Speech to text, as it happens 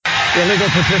illegal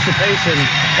participation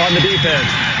on the defense.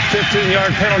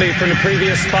 15-yard penalty from the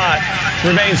previous spot.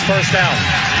 Remains first down.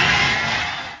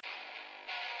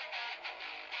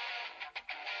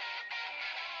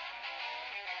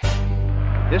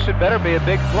 This had better be a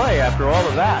big play after all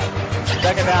of that.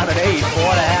 Second down and 8,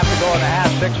 4.5 to go in the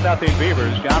half, 6-0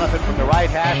 Beavers. Jonathan from the right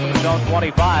hash from the zone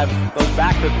 25 goes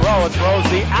back to throw and throws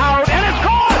the out, and it's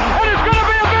caught, and it's going to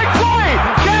be a big play.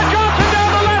 Chad Johnson down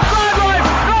the left sideline.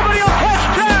 Nobody will catch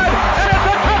Chad, and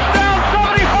it's a touchdown,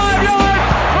 75 yards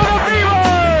for the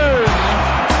Beavers.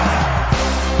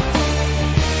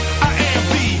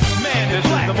 This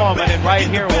is the moment, and right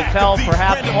here will tell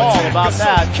perhaps all about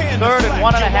that. Third and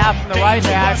 1.5 from the right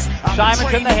hash.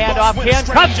 Simonson the handoff. Ken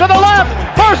cuts to the left.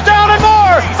 First down and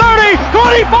more. 30,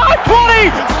 25,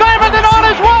 20. Simonson on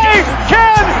his way.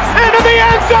 Ken into the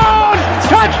end zone.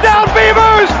 Touchdown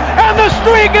Beavers, and the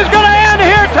streak is going to end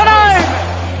here tonight.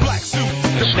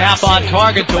 The snap on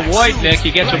target to Wojtnik.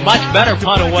 He gets a much better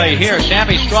punt away here.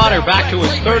 Sammy Strawder back to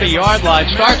his 30-yard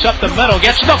line. Starts up the middle.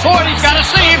 Gets to the 40. He's got a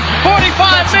seam.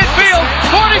 45 midfield.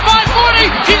 45,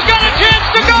 40. He's got a chance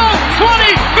to go.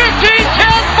 20, 15,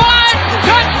 10, 5.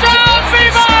 Touchdown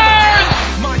Beavers!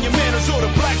 Monumentals or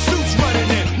the black suits running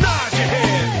in. Nod your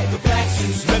head. The black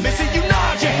suits. Let me see you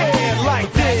nod your head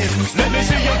like this. Let me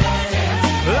see you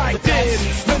like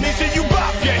this. Let me see you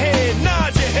bop your head.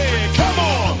 Nod your head. Come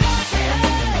on.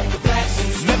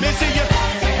 Let me see you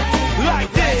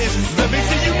like this. Let me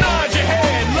see you nod your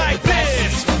head like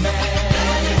this.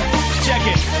 Check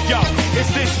it, yo,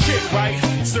 it's this chick, right?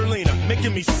 Serlina,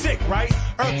 making me sick, right?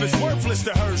 Earth is worthless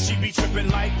to her, she be tripping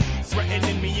like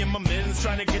threatening me and my men's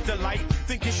trying to get the light,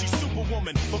 thinking she's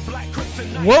Superwoman, but black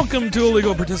kryptonite. Welcome to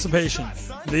Illegal Participation,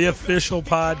 the official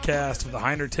podcast of the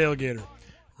Heiner Tailgater.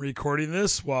 Recording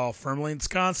this while firmly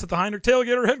ensconced at the Heiner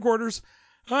Tailgater headquarters,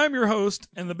 I'm your host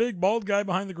and the big bald guy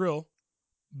behind the grill,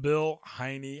 Bill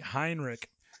Heine Heinrich.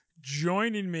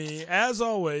 Joining me, as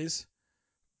always,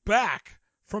 back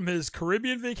from his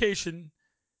Caribbean vacation,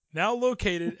 now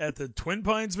located at the Twin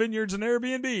Pines Vineyards and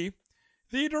Airbnb,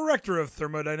 the director of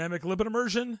thermodynamic lipid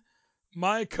immersion,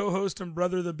 my co-host and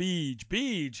brother, the Beej.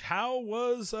 Beej, how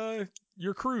was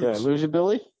your cruise? Did I lose you,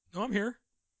 Billy? No, I'm here.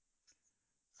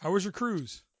 How was your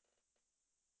cruise?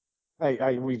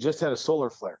 We just had a solar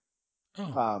flare.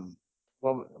 Oh.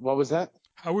 What was that?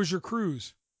 How was your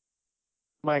cruise?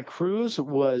 My cruise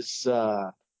was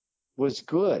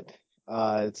good.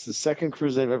 It's the second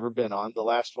cruise I've ever been on. The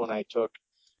last one I took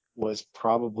was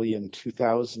probably in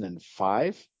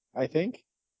 2005, I think.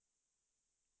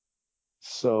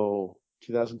 So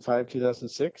 2005,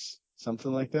 2006,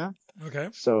 something like that. Okay.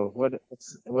 So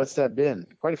what's that been?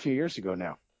 Quite a few years ago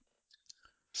now.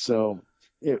 So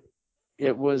it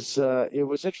was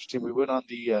interesting. We went on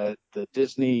the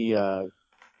Disney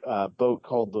boat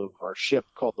ship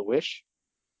called the Wish,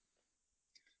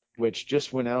 which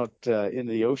just went out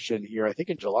into the ocean here, I think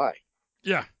in July.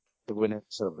 Yeah. The went into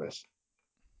service.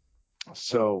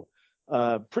 So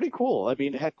pretty cool. I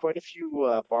mean, it had quite a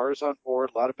few bars on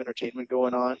board, a lot of entertainment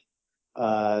going on.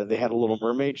 They had a Little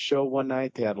Mermaid show one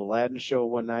night. They had an Aladdin show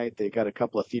one night. They got a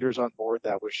couple of theaters on board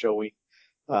that was showing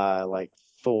like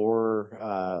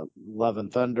Thor, Love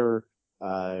and Thunder,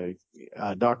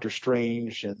 Doctor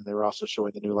Strange, and they were also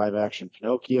showing the new live action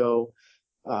Pinocchio.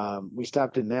 We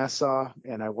stopped in Nassau,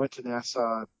 and I went to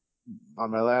Nassau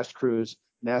on my last cruise.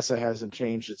 Nassau hasn't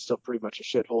changed. It's still pretty much a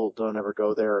shithole. Don't ever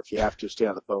go there. If you have to, stay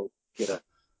on the boat.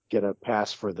 Get a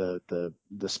pass for the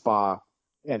spa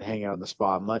and hang out in the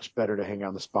spa. Much better to hang out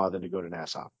in the spa than to go to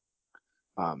Nassau.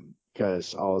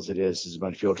 Because all it is a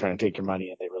bunch of people trying to take your money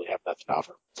and they really have nothing to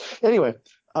offer. Anyway,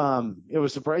 it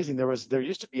was surprising. There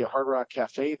used to be a Hard Rock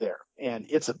Cafe there, and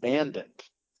it's abandoned.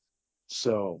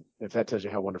 So if that tells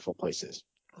you how wonderful a place is.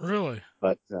 Really?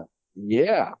 But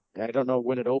yeah, I don't know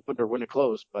when it opened or when it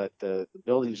closed, but the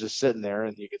building's just sitting there,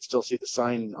 and you can still see the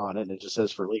sign on it, and it just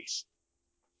says for lease.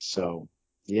 So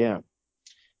yeah.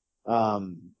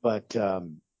 But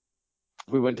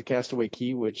we went to Castaway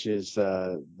Cay, which is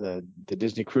the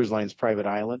Disney Cruise Line's private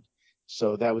island.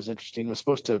 So that was interesting. It was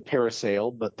supposed to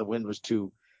parasail, but the wind was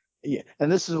too. Yeah,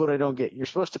 and this is what I don't get. You're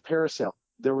supposed to parasail.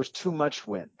 There was too much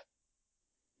wind.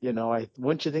 You know,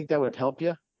 wouldn't you think that would help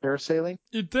you parasailing?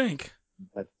 You'd think.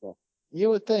 But you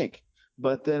would think.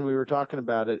 But then we were talking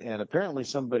about it, and apparently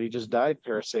somebody just died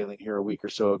parasailing here a week or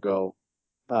so ago.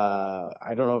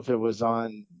 I don't know if it was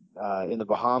in the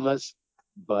Bahamas,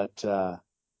 but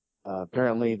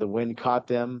apparently the wind caught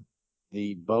them.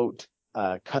 The boat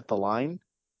cut the line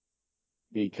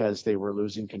because they were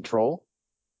losing control,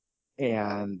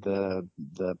 and the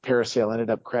parasail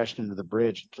ended up crashing into the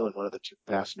bridge and killing one of the two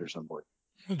passengers on board.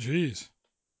 Oh, geez.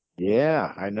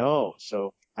 Yeah, I know.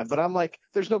 So But I'm like,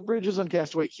 there's no bridges on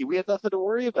Castaway Key. We had nothing to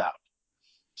worry about.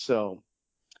 So,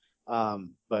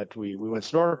 but we went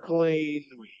snorkeling.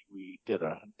 We did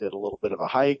a little bit of a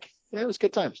hike. Yeah, it was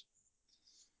good times.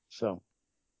 So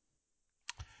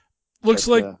Looks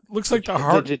but, like the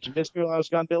hard. Did you miss me while I was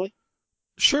gone, Billy?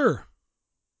 Sure.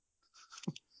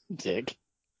 Dig.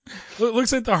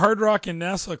 Looks like the Hard Rock in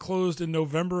Nassau closed in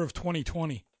November of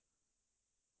 2020.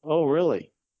 Oh,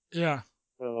 really? Yeah,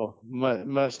 Oh,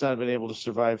 must not have been able to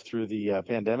survive through the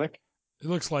pandemic. it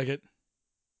looks like it.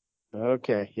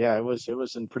 Okay, yeah, it was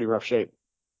in pretty rough shape.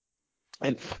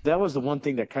 And that was the one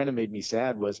thing that kind of made me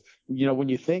sad was, when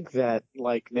you think that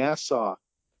like Nassau,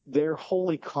 their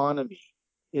whole economy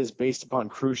is based upon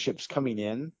cruise ships coming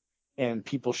in and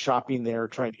people shopping there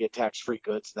trying to get tax-free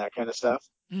goods and that kind of stuff.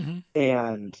 Hmm.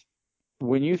 And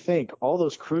when you think all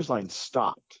those cruise lines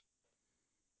stopped,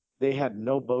 they had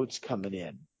no boats coming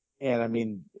in. And I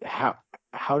mean, how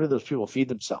do those people feed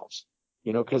themselves?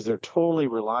 Because they're totally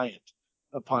reliant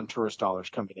upon tourist dollars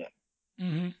coming in.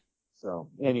 Hmm. So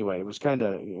anyway, it was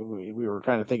we were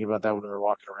kind of thinking about that when we were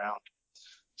walking around.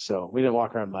 So we didn't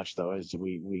walk around much though, as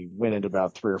we went into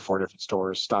about 3 or 4 different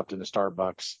stores, stopped in a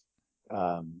Starbucks,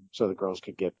 so the girls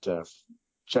could get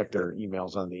check their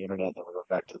emails on the internet, and then we went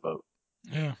back to the boat.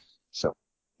 Yeah. So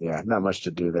yeah, not much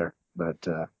to do there, but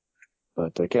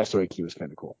Castaway Key was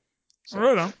kind of cool. So,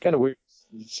 Right on. kind of weird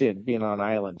seeing being on an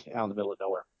island out in the middle of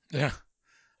nowhere. Yeah.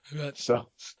 I bet. So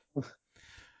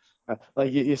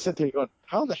like you sit there going,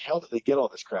 how in the hell did they get all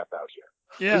this crap out here?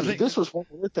 Yeah. This was one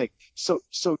weird thing. So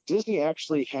Disney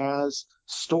actually has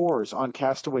stores on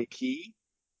Castaway Key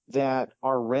that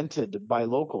are rented by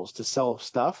locals to sell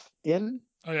stuff in.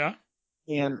 Oh yeah.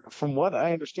 And from what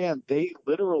I understand, they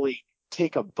literally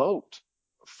take a boat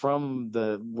from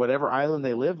the whatever island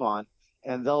they live on,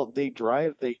 and they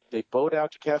boat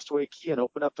out to Castaway Key and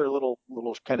open up their little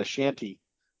kind of shanty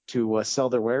to sell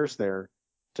their wares there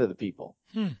to the people.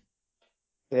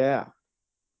 Yeah.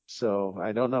 So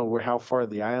I don't know how far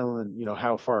the island,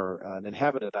 how far an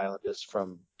inhabited island is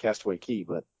from Castaway Key,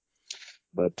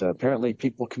 but apparently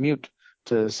people commute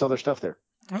to sell their stuff there.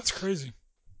 That's crazy.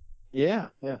 Yeah,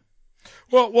 yeah.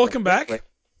 Well, welcome back. Anyway,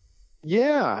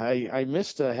 yeah, I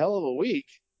missed a hell of a week.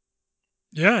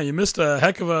 Yeah, you missed a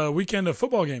heck of a weekend of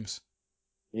football games.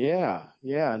 Yeah,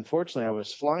 yeah. Unfortunately, I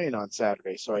was flying on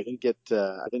Saturday, so I didn't get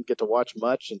to watch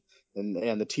much.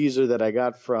 And the teaser that I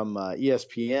got from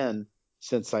ESPN,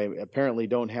 since I apparently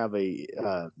don't have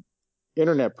a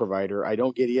internet provider, I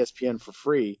don't get ESPN for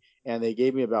free, and they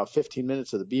gave me about 15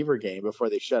 minutes of the Beaver game before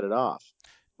they shut it off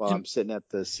while I'm sitting at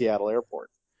the Seattle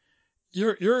airport.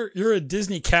 You're a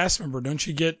Disney cast member, don't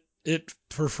you get it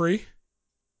for free?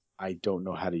 I don't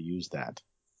know how to use that.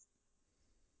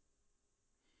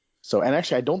 So, and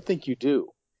actually, I don't think you do.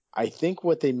 I think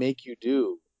what they make you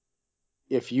do,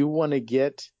 if you want to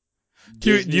get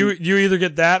Disney, do you either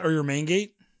get that or your main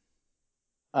gate?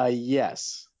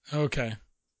 yes. Okay.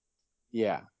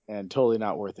 Yeah, and totally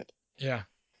not worth it. Yeah.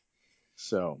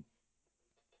 So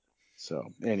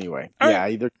anyway, All yeah, right. I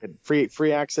either get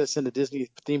free access into Disney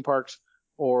theme parks,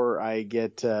 or I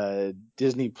get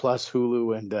Disney Plus,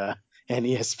 Hulu, and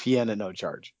ESPN at no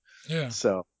charge. Yeah.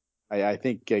 So I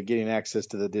think getting access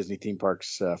to the Disney theme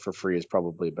parks for free is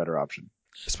probably a better option.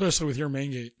 Especially with your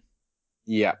main gate.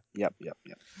 Yep.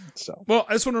 So, well,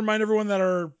 I just want to remind everyone that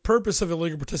our purpose of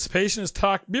illegal participation is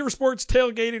talk beaver sports,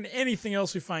 tailgating, and anything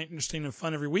else we find interesting and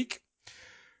fun every week.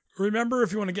 Remember,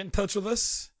 if you want to get in touch with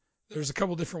us, there's a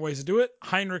couple different ways to do it.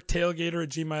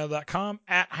 HeinrichTailgater@gmail.com,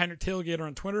 @HeinrichTailgater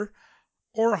on Twitter,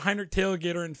 or Heinrich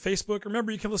Tailgater on Facebook.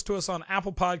 Remember, you can listen to us on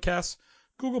Apple Podcasts,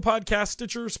 Google Podcasts,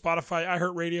 Stitcher, Spotify,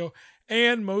 iHeartRadio,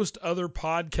 and most other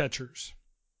podcatchers.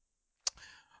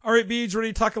 All right, Beej,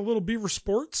 ready to talk a little beaver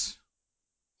sports?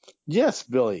 Yes,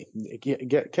 Billy.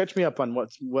 Catch me up on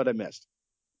what I missed.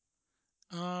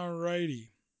 All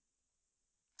righty.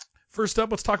 First up,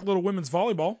 let's talk a little women's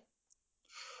volleyball.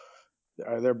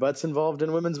 Are there butts involved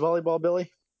in women's volleyball,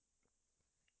 Billy?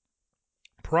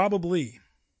 Probably.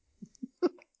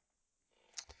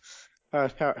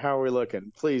 How are we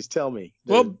looking? Please tell me.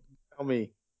 Well, tell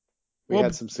me we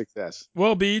had some success.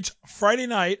 Well, Beej, Friday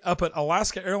night up at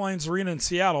Alaska Airlines Arena in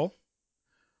Seattle,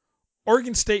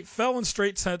 Oregon State fell in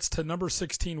straight sets to number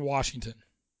 16 Washington.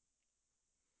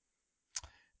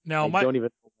 Now, I don't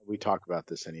even know why we talk about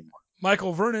this anymore.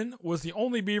 Michael Vernon was the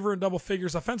only Beaver in double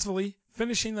figures offensively,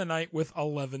 finishing the night with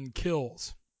 11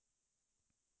 kills.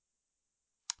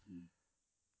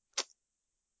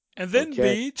 And then,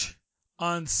 Beej,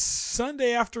 on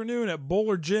Sunday afternoon at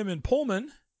Bowler Gym in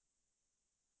Pullman,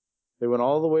 they went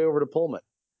all the way over to Pullman.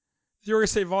 The Oregon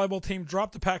State volleyball team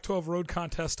dropped the Pac-12 road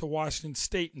contest to Washington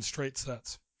State in straight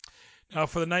sets. Now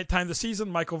for the nighttime this season,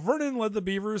 Michael Vernon led the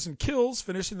Beavers in kills,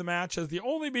 finishing the match as the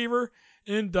only Beaver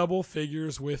in double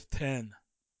figures with 10.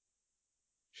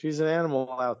 She's an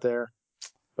animal out there,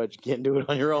 but you can't do it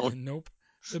on your own. Nope.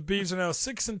 The Beavs are now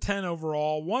 6-10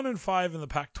 overall, 1-5 in the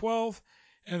Pac-12,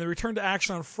 and they return to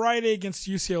action on Friday against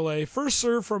UCLA. First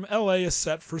serve from LA is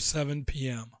set for 7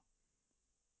 p.m.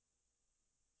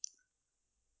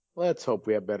 Let's hope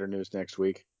we have better news next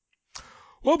week.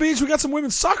 Well, Beavs, we got some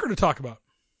women's soccer to talk about.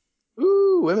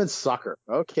 Ooh, women's soccer.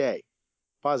 Okay.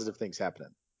 Positive things happening.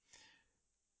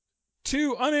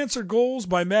 2 unanswered goals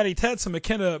by Maddie Tetz and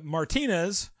McKenna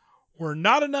Martinez were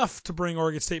not enough to bring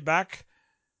Oregon State back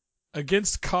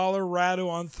against Colorado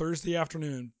on Thursday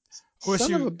afternoon.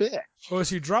 Son of a bitch.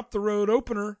 OSU dropped the road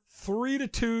opener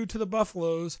 3-2 to the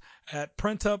Buffaloes at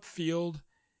Prentup Field.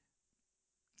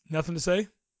 Nothing to say?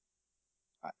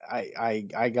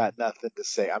 I got nothing to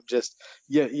say. I'm just,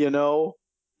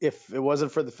 if it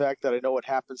wasn't for the fact that I know what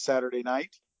happened Saturday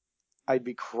night, I'd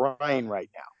be crying right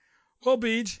now. Well,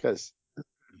 Beej, Because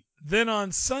then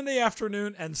on Sunday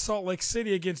afternoon in Salt Lake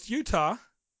City against Utah,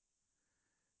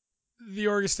 the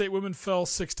Oregon State women fell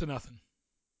 6-0.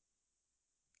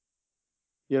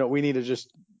 we need to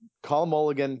just call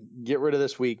mulligan, get rid of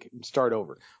this week, and start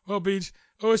over. Well, Beej,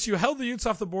 OSU held the Utes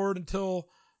off the board until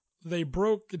the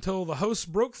hosts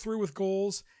broke through with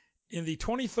goals in the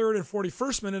 23rd and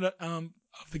 41st minute of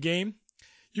the game.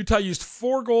 Utah used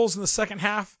 4 goals in the second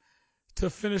half to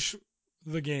finish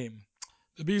the game.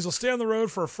 The Bees will stay on the road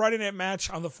for a Friday night match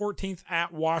on the 14th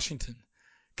at Washington.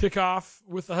 Kickoff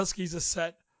with the Huskies is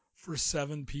set for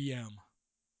 7 p.m.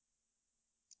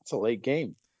 It's a late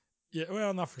game. Yeah,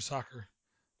 well, not for soccer.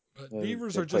 But Yeah,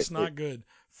 Beavers they are just play- not good.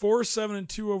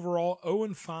 4-7-2 overall,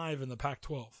 0-5 in the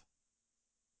Pac-12.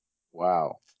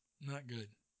 Wow. Not good.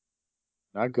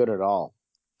 Not good at all.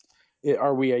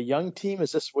 Are we a young team?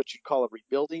 Is this what you'd call a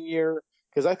rebuilding year?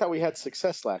 Because I thought we had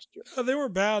success last year. They were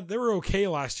bad. They were okay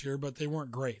last year, but they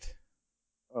weren't great.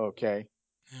 Okay.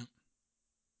 Yeah.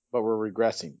 But we're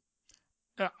regressing.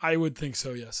 I would think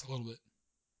so, yes, a little bit.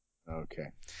 Okay.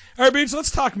 All right, Beej,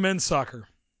 let's talk men's soccer.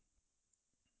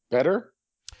 Better?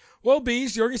 Well,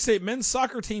 Beej, the Oregon State men's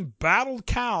soccer team battled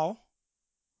Cal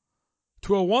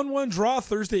to a 1-1 draw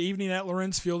Thursday evening at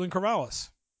Lorenz Field in Corvallis.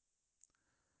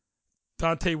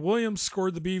 Dante Williams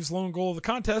scored the Beavs' lone goal of the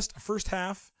contest, a first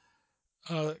half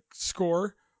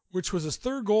score, which was his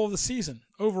 3rd goal of the season.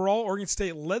 Overall, Oregon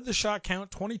State led the shot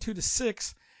count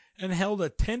 22-6 and held a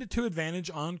 10-2 advantage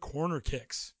on corner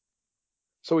kicks.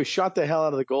 So we shot the hell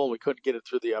out of the goal and we couldn't get it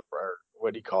through the upper,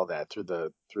 what do you call that? Through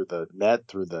the net,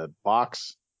 through the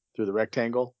box, through the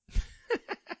rectangle?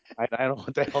 I don't know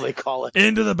what the hell they call it.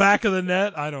 Into the back of the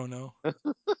net? I don't know.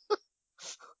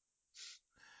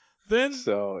 Then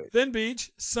Beej,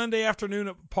 Sunday afternoon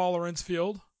at Paul Lorenz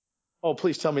Field. Oh,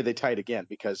 please tell me they tied again,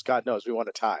 because God knows we want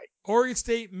to tie. Oregon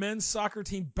State men's soccer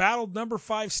team battled number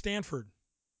 5 Stanford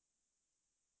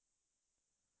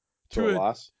To a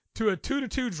loss? to a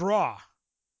 2-2 draw.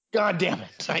 God damn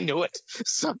it. I knew it.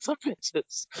 Sons of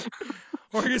bitches.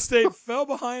 Oregon State fell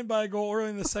behind by a goal early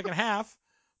in the second half,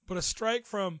 but a strike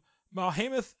from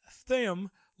Malhamath Theum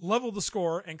leveled the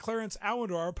score, and Clarence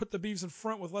Awandar put the Beavs in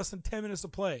front with less than 10 minutes to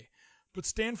play. But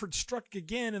Stanford struck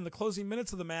again in the closing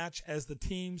minutes of the match as the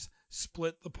teams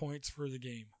split the points for the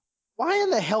game. Why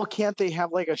in the hell can't they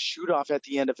have like a shoot-off at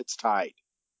the end if it's tied?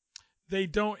 They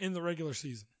don't in the regular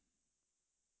season.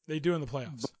 They do in the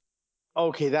playoffs.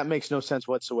 Okay, that makes no sense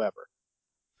whatsoever.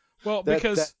 Well,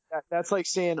 That's like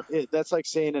saying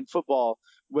in football,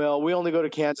 well, we only go to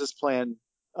Kansas playing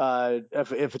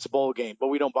if it's a bowl game, but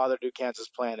we don't bother to do Kansas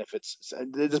playing if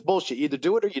it's bullshit. You either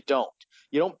do it or you don't.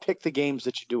 You don't pick the games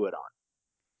that you do it on.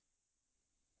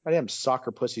 I am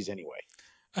soccer pussies anyway.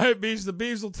 All right, Beavs. The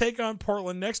Beavs will take on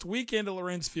Portland next weekend at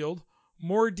Lorenz Field.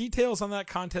 More details on that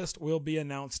contest will be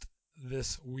announced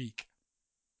this week.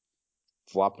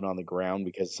 Flopping on the ground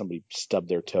because somebody stubbed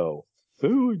their toe.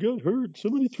 Oh, I got hurt.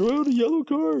 Somebody throw out a yellow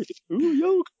card. Ooh,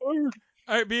 yellow card.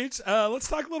 All right, Beavs. Let's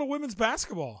talk a little women's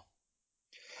basketball.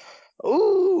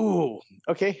 Ooh.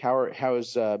 Okay. How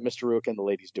is Mr. Rook and the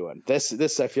ladies doing?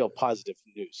 This I feel positive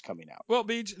news coming out. Well,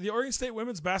 Beej, the Oregon State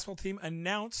women's basketball team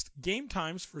announced game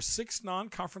times for 6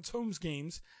 non-conference homes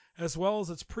games, as well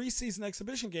as its preseason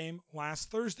exhibition game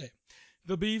last Thursday.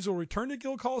 The Beavs will return to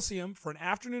Gill Coliseum for an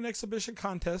afternoon exhibition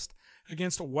contest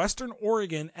against Western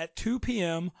Oregon at 2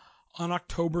 p.m. on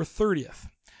October 30th.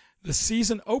 The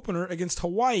season opener against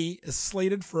Hawaii is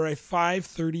slated for a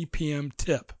 5:30 p.m.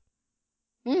 tip.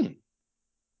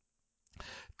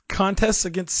 Contests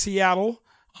against Seattle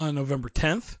on November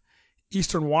 10th,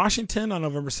 Eastern Washington on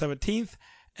November 17th,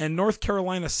 and North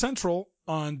Carolina Central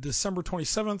on December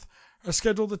 27th are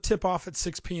scheduled to tip off at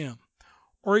 6 p.m.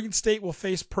 Oregon State will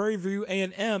face Prairie View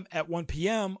A&M at 1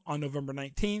 p.m. on November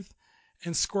 19th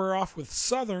and square off with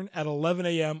Southern at 11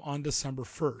 a.m. on December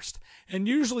 1st. And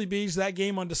usually, Beach, that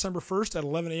game on December 1st at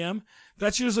 11 a.m.,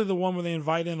 that's usually the one where they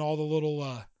invite in all the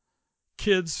little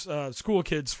kids, school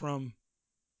kids from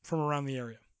around the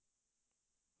area.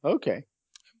 Okay.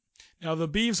 Now, the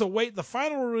Beavs await the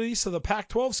final release of the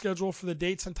Pac-12 schedule for the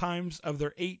dates and times of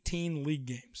their 18 league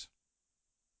games.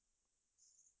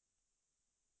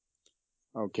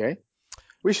 Okay.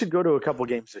 We should go to a couple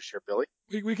games this year, Billy.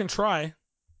 We can try.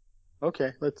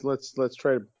 Okay. Let's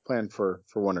try to plan for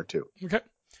one or two. Okay.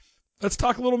 Let's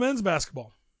talk a little men's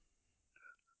basketball.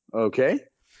 Okay.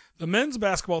 The men's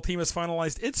basketball team has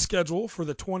finalized its schedule for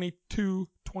the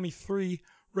 22-23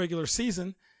 regular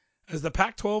season as the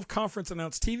Pac-12 conference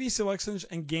announced TV selections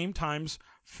and game times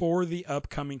for the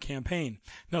upcoming campaign.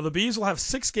 Now, the Beavs will have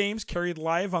 6 games carried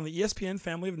live on the ESPN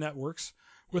family of networks,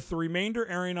 with the remainder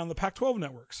airing on the Pac-12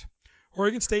 networks.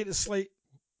 Oregon State is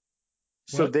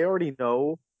So they already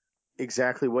know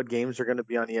exactly what games are going to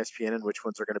be on ESPN and which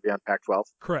ones are going to be on Pac-12?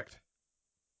 Correct.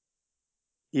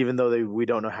 Even though we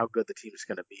don't know how good the team is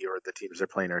going to be or the teams they're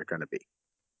playing are going to be.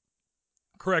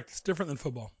 Correct. It's different than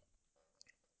football.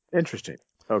 Interesting.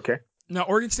 Okay. Now,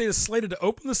 Oregon State is slated to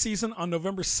open the season on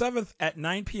November 7th at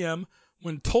 9 p.m.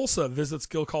 when Tulsa visits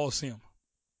Gill Coliseum.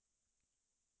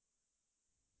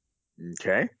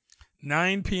 Okay.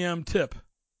 9 p.m. tip.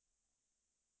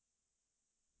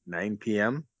 9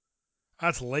 p.m.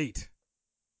 That's late.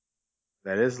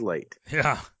 That is late.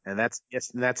 Yeah. And that's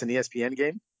an ESPN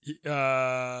game?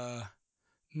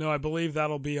 No, I believe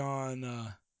that'll be on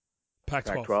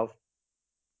Pac-12. Pac-12?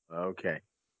 Okay.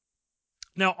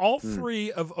 Now, all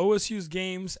 3 of OSU's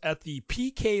games at the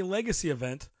PK Legacy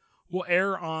event will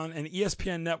air on an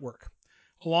ESPN network,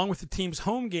 along with the team's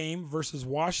home game versus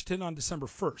Washington on December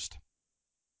 1st.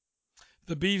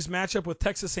 The Beavs matchup with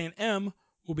Texas A&M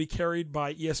will be carried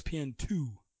by ESPN2.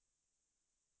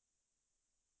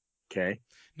 Okay.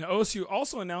 Now, OSU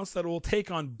also announced that it will take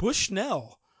on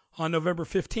Bushnell on November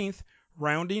 15th,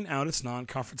 rounding out its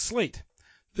non-conference slate.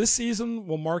 This season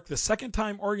will mark the second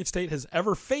time Oregon State has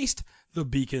ever faced the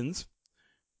Beacons.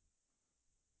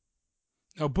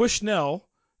 Now, Bushnell,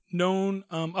 known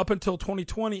up until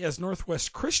 2020 as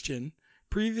Northwest Christian,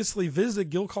 previously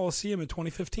visited Gill Coliseum in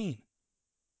 2015.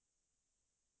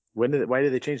 Why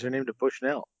did they change their name to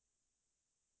Bushnell?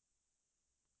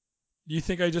 Do you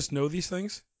think I just know these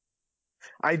things?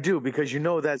 I do, because you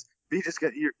know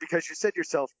because you said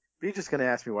yourself, Be just going to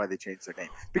ask me why they changed their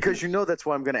name. Because you know that's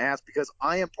why I'm going to ask, because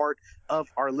I am part of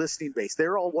our listening base.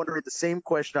 They're all wondering the same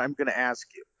question I'm going to ask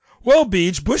you. Well,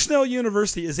 Beach, Bushnell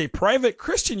University is a private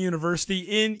Christian university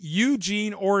in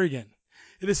Eugene, Oregon.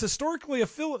 It is historically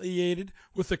affiliated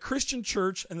with the Christian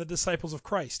Church and the Disciples of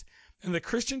Christ, and the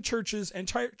Christian Churches and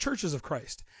Churches of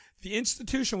Christ. The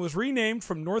institution was renamed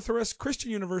from Northwest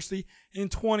Christian University in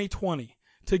 2020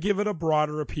 to give it a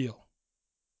broader appeal.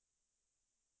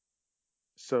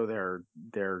 So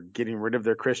they're getting rid of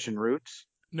their Christian roots?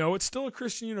 No, it's still a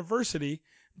Christian university,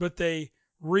 but they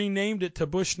renamed it to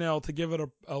Bushnell to give it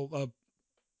a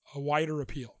wider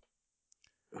appeal.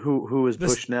 Who is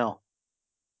Bushnell?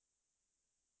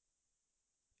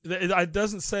 It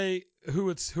doesn't say who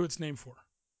it's named for.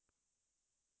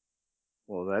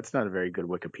 Well, that's not a very good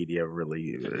Wikipedia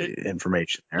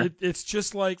information there. It's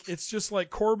just like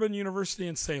Corbin University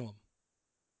in Salem.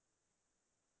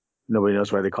 Nobody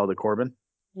knows why they called it Corbin?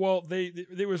 Well,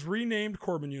 it was renamed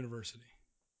Corbin University.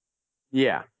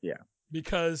 Yeah.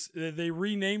 Because they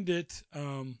renamed it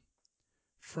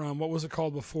from, what was it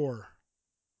called before?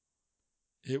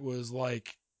 It was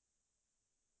like,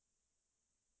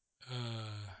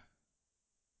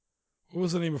 what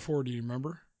was the name before? Do you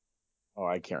remember? Oh,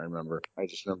 I can't remember. I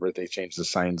just remember they changed the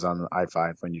signs on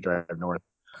I-5 when you drive north.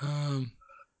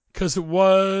 Because it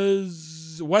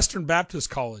was Western Baptist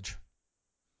College.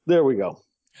 There we go.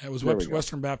 It was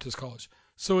Western Baptist College.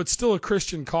 So it's still a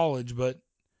Christian college, but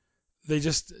they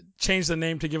just changed the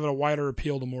name to give it a wider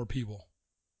appeal to more people.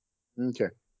 Okay.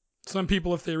 Some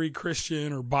people, if they read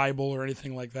Christian or Bible or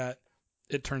anything like that,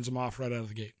 it turns them off right out of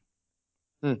the gate.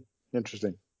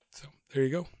 Interesting. So there you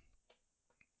go.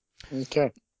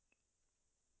 Okay.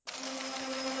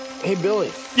 Hey, Billy.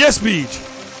 Yes, Beach.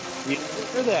 You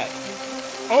hear that?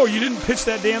 Oh, you didn't pitch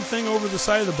that damn thing over the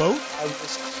side of the boat? I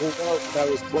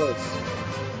was close.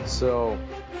 So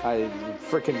I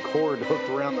freaking cord hooked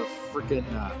around the freaking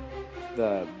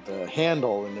the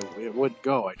handle and it wouldn't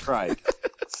go. I tried.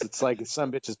 It's like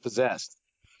some bitch is possessed.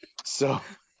 So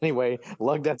anyway,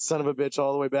 lugged that son of a bitch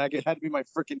all the way back. It had to be my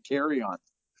freaking carry-on.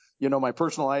 My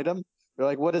personal item. They're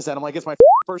like, what is that? I'm like, it's my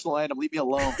personal item. Leave me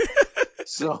alone.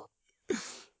 So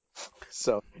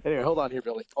anyway, hold on here,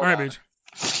 Billy. All Hold right, on.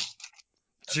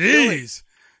 Beach.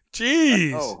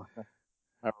 Jeez. Oh,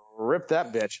 I ripped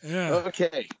that bitch. Yeah.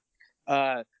 Okay.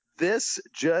 This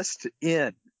just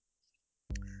in.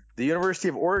 The University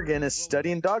of Oregon is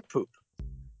studying dog poop.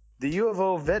 The U of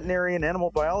O veterinary and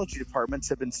animal biology departments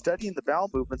have been studying the bowel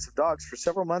movements of dogs for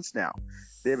several months now.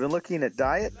 They have been looking at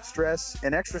diet, stress,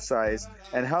 and exercise,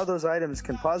 and how those items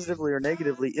can positively or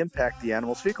negatively impact the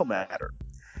animal's fecal matter.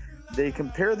 They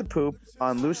compare the poop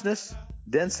on looseness,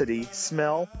 density,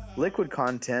 smell, liquid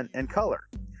content, and color.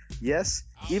 Yes,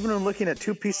 even when looking at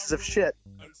two pieces of shit,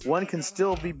 one can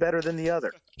still be better than the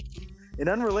other. In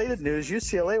unrelated news,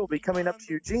 UCLA will be coming up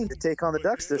to Eugene to take on the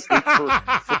Ducks this week for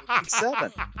Week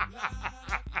 7.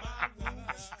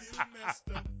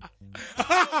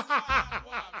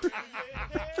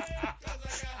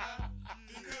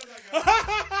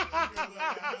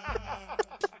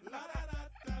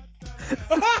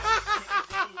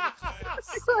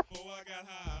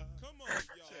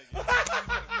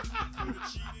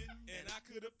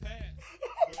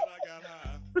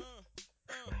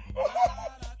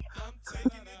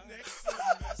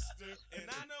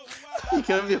 You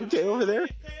gonna be okay over there?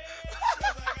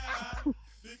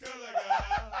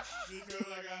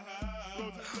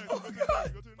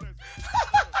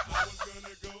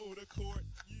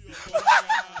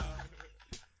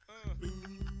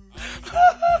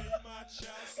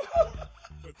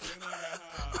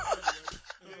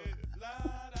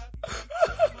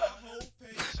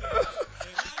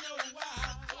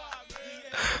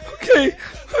 Okay.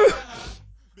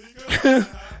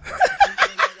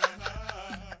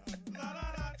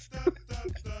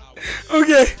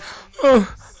 Okay.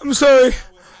 Oh, I'm sorry.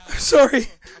 I'm sorry.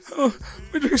 Oh,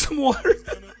 let me drink some water.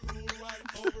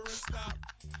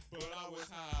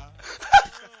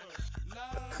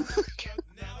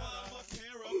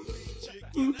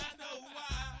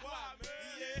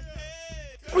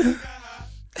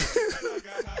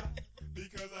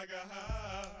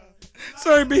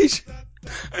 Sorry, Beach.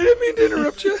 I didn't mean to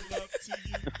interrupt you.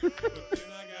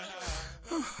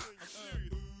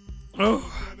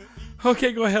 Oh,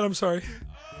 okay. Go ahead. I'm sorry.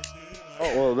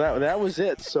 Oh well, that was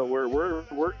it. So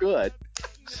we're good.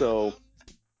 So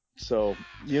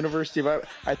University of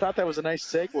I thought that was a nice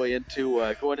segue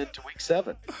into going into Week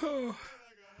 7.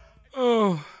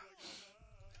 Oh.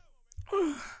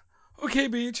 Okay,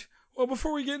 Beach. Well,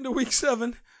 before we get into Week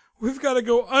 7, we've got to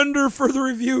go under for the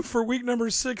review for week number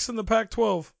 6 in the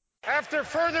Pac-12. After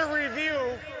further review,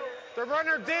 the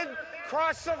runner did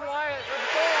cross the goal line.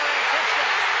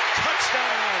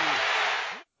 Touchdown.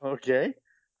 Okay.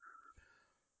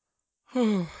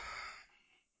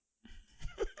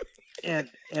 And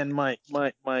my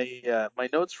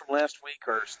notes from last week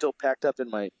are still packed up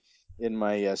in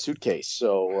my suitcase.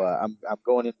 So I'm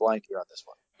going in blind here on this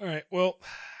one. All right. Well,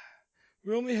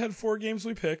 we only had 4 games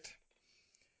we picked.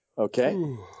 Okay.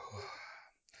 Ooh.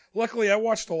 Luckily, I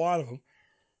watched a lot of them.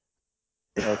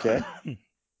 Okay.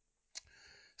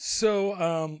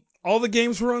 So, all the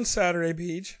games were on Saturday,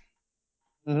 Beach.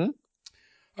 Mm-hmm.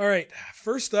 All right.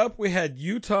 First up, we had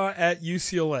Utah at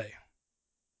UCLA.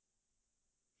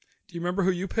 Do you remember who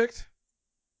you picked?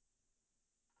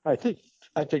 I think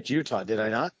I picked Utah, did I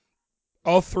not?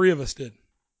 All 3 of us did.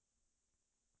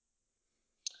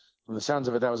 From the sounds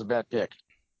of it, that was a bad pick.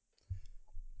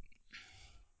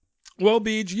 Well,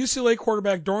 Beach, UCLA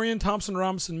quarterback Dorian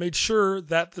Thompson-Robinson made sure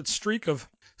that the streak of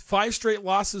 5 straight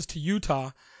losses to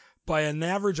Utah by an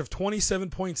average of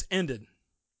 27 points ended,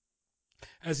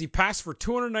 as he passed for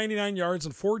 299 yards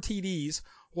and 4 TDs,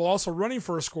 while also running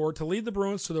for a score to lead the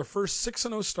Bruins to their first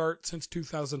 6-0 start since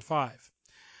 2005.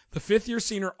 The fifth-year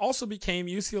senior also became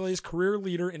UCLA's career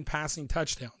leader in passing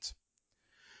touchdowns.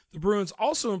 The Bruins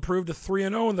also improved to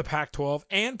 3-0 in the Pac-12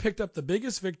 and picked up the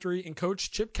biggest victory in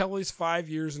Coach Chip Kelly's 5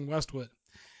 years in Westwood.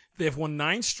 They have won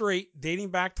 9 straight,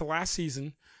 dating back to last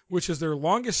season, which is their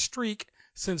longest streak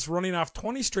since running off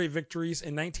 20 straight victories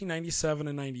in 1997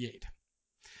 and 98.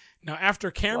 Now,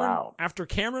 after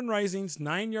Cameron Rising's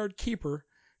 9-yard keeper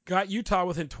got Utah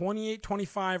within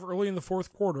 28-25 early in the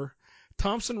fourth quarter,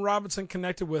 Thompson-Robinson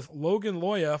connected with Logan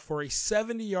Loya for a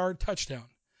 70-yard touchdown.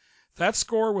 That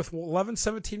score, with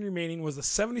 11:17 remaining, was the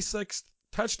 76th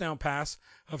touchdown pass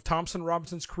of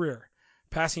Thompson-Robinson's career,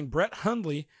 passing Brett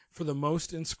Hundley for the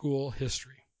most in school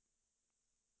history.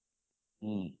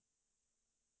 So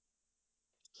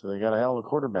they got a hell of a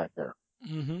quarterback there.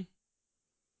 Mm-hmm.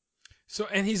 So,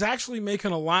 and he's actually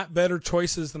making a lot better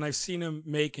choices than I've seen him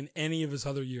make in any of his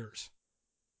other years.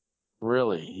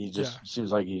 Really? He just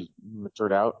seems like he's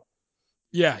matured out?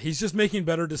 Yeah, he's just making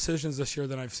better decisions this year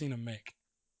than I've seen him make.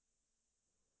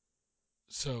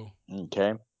 So.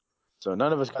 Okay. So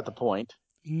none of us got the point.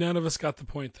 None of us got the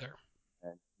point there.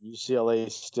 And UCLA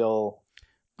is still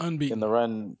Unbeaten. in the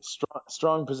run,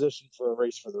 strong position for a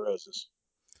race for the roses.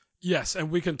 Yes, and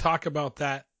we can talk about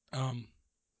that when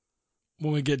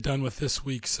we get done with this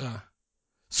week's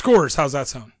scores. How's that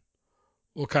sound?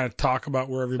 We'll kind of talk about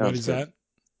where everybody's at.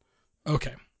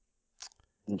 Okay.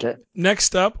 Okay.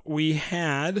 Next up, we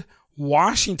had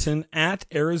Washington at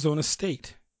Arizona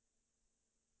State.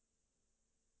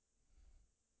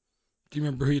 Do you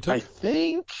remember who you took? I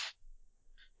think.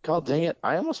 God dang it!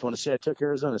 I almost want to say I took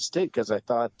Arizona State because I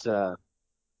thought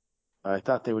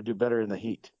they would do better in the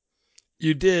heat.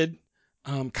 You did.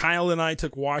 Kyle and I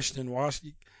took Washington.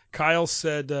 Kyle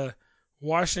said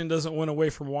Washington doesn't win away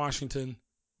from Washington,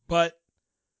 but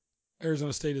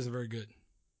Arizona State isn't very good.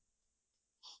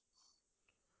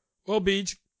 Well,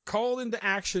 Beach called into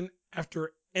action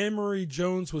after Emory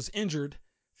Jones was injured.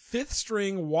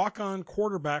 Fifth-string walk-on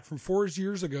quarterback from 4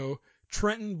 years ago,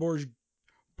 Trenton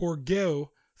Bourgeau,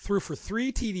 threw for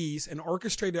 3 TDs and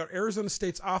orchestrated out Arizona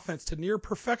State's offense to near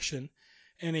perfection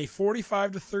in a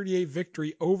 45-38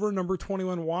 victory over number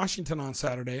 21 Washington on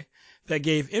Saturday that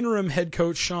gave interim head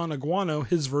coach Sean Aguano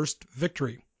his first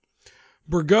victory.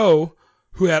 Bourgeau,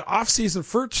 who had off-season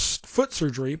foot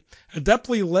surgery,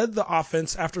 adeptly led the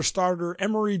offense after starter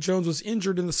Emory Jones was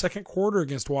injured in the second quarter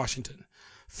against Washington,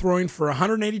 throwing for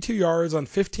 182 yards on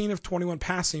 15 of 21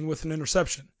 passing with an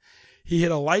interception. He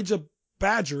hit Elijah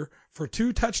Badger for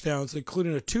 2 touchdowns,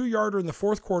 including a 2-yarder in the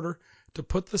fourth quarter to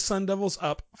put the Sun Devils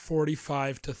up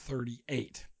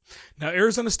 45-38. Now,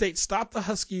 Arizona State stopped the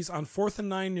Huskies on 4th and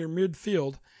 9 near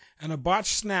midfield, and a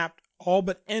botched snap all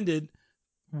but ended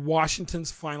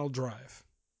Washington's final drive.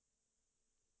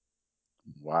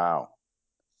 Wow.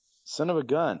 Son of a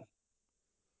gun.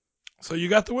 So you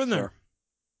got the win there.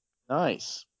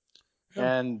 Nice.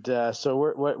 Yeah. And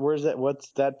so where's that? What's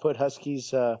that put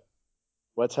Huskies?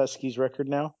 What's Huskies' record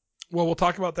now? Well, we'll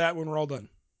talk about that when we're all done.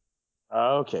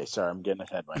 Okay, sorry, I'm getting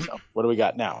ahead of myself. What do we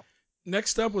got now?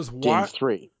 Next up was Game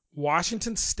 3.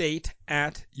 Washington State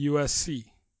at USC.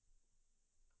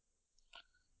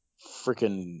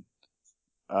 Freaking.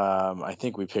 I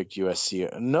think we picked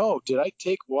USC. No, did I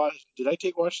take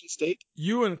Washington State?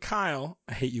 You and Kyle,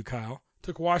 I hate you, Kyle,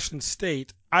 took Washington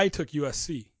State. I took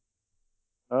USC.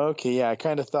 Okay, yeah, I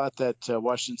kind of thought that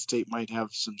Washington State might have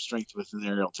some strength with an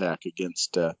aerial attack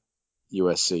against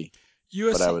USC,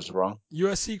 but I was wrong.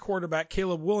 USC quarterback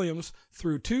Caleb Williams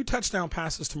threw 2 touchdown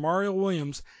passes to Mario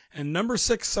Williams, and number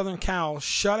 6 Southern Cal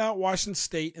shut out Washington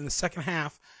State in the second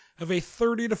half of a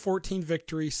 30-14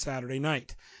 victory Saturday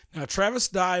night. Now, Travis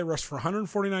Dye rushed for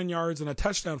 149 yards and a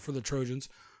touchdown for the Trojans,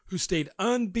 who stayed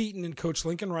unbeaten in Coach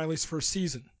Lincoln Riley's first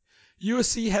season.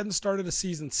 USC hadn't started a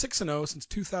season 6-0 since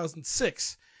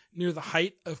 2006, near the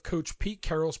height of Coach Pete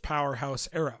Carroll's powerhouse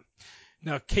era.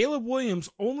 Now, Caleb Williams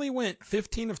only went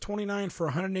 15 of 29 for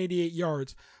 188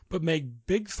 yards, but made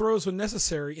big throws when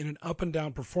necessary in an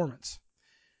up-and-down performance.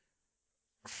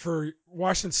 For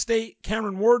Washington State,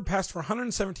 Cameron Ward passed for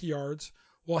 170 yards,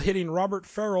 while hitting Robert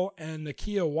Farrell and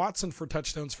Nakia Watson for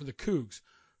touchdowns for the Cougs,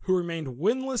 who remained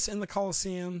winless in the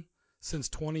Coliseum since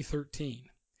 2013.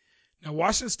 Now,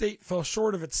 Washington State fell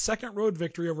short of its second road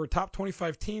victory over a top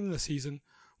 25 team this season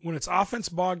when its offense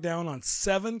bogged down on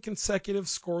 7 consecutive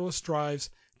scoreless drives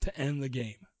to end the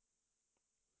game.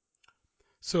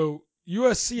 So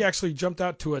USC actually jumped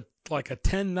out to a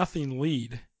 10-0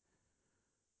 lead.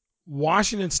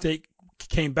 Washington State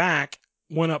came back,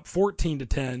 went up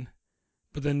 14-10,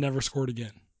 but then never scored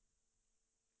again.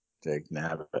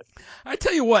 I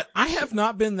tell you what, I have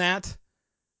not been that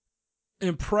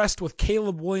impressed with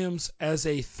Caleb Williams as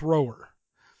a thrower.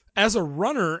 As a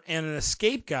runner and an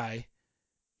escape guy,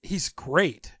 he's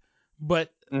great.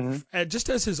 But just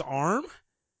as his arm,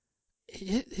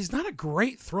 he's not a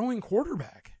great throwing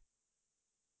quarterback.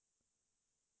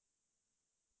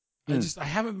 I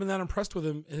haven't been that impressed with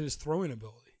him in his throwing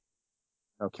ability.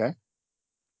 Okay.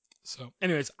 So,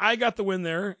 anyways, I got the win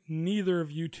there. Neither of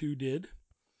you two did.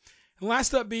 And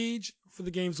last up, Beej, for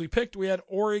the games we picked, we had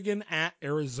Oregon at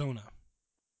Arizona.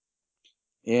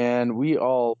 And we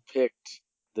all picked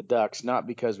the Ducks, not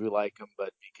because we like them,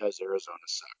 but because Arizona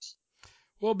sucks.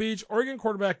 Well, Beej, Oregon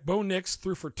quarterback Bo Nix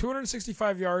threw for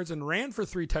 265 yards and ran for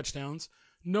 3 touchdowns.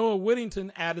 Noah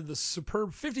Whittington added the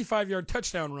superb 55-yard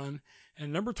touchdown run,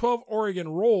 and number 12 Oregon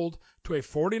rolled to a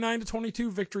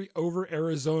 49-22 victory over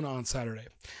Arizona on Saturday.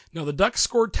 Now, the Ducks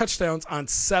scored touchdowns on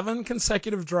 7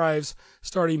 consecutive drives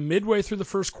starting midway through the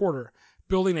first quarter,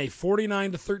 building a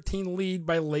 49-13 lead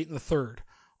by late in the third.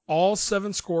 All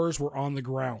 7 scores were on the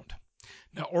ground.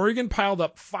 Now, Oregon piled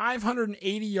up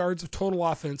 580 yards of total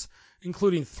offense,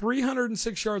 including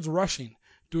 306 yards rushing,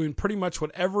 doing pretty much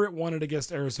whatever it wanted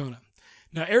against Arizona.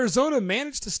 Now, Arizona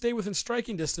managed to stay within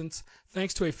striking distance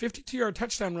thanks to a 52-yard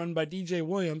touchdown run by DJ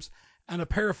Williams and a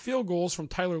pair of field goals from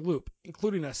Tyler Loop,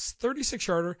 including a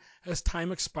 36-yarder as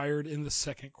time expired in the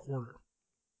second quarter.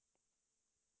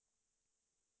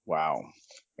 Wow.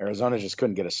 Arizona just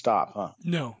couldn't get a stop, huh?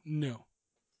 No.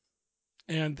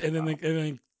 And then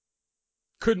they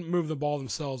couldn't move the ball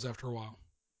themselves after a while.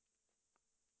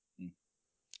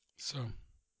 So.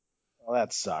 Well,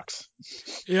 that sucks.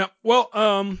 Yeah.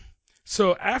 Well,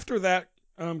 so after that,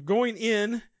 going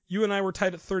in, you and I were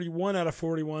tied at 31 out of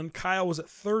 41. Kyle was at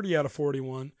 30 out of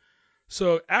 41.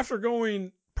 So after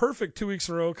going perfect 2 weeks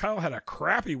in a row, Kyle had a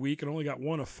crappy week and only got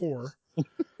 1 of 4.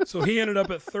 So he ended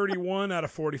up at 31 out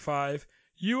of 45.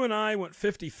 You and I went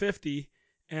 50-50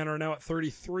 and are now at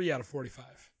 33 out of 45.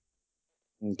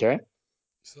 Okay.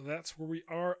 So that's where we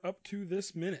are up to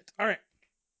this minute. All right.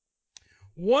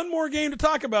 One more game to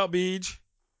talk about, Beej.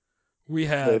 We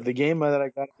had the game that I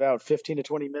got about 15 to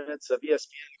 20 minutes of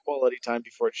ESPN quality time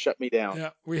before it shut me down. Yeah,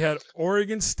 we had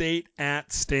Oregon State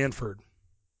at Stanford.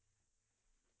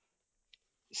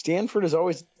 Stanford is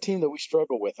always a team that we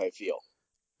struggle with, I feel.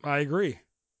 I agree.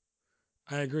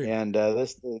 And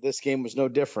this game was no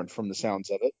different from the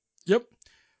sounds of it. Yep.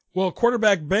 Well,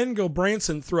 quarterback Ben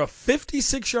Gilbranson threw a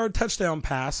 56-yard touchdown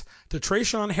pass to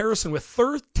Trayshawn Harrison with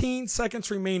 13 seconds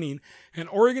remaining, and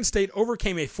Oregon State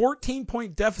overcame a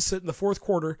 14-point deficit in the fourth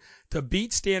quarter to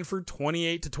beat Stanford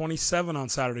 28-27 on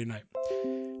Saturday night.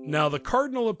 Now, the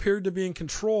Cardinal appeared to be in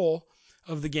control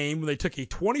of the game when they took a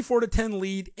 24-10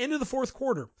 lead into the fourth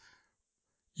quarter,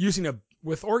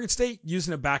 with Oregon State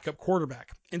using a backup quarterback.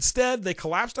 Instead, they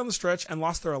collapsed down the stretch and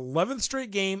lost their 11th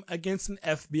straight game against an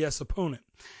FBS opponent.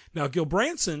 Now,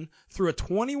 Gilbranson threw a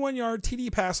 21-yard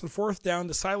TD pass on fourth down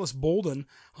to Silas Bolden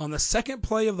on the second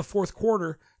play of the fourth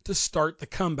quarter to start the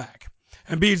comeback.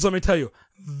 And Beads, let me tell you,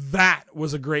 that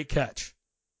was a great catch.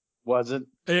 Was it?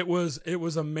 It was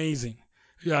amazing.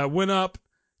 Went up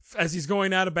as he's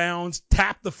going out of bounds,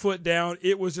 tapped the foot down.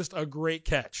 It was just a great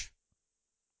catch.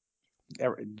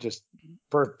 Just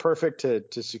perfect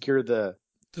to secure the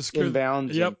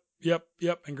inbounds.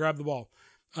 Yep, and grab the ball.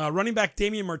 Running back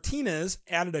Damian Martinez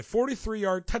added a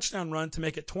 43-yard touchdown run to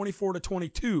make it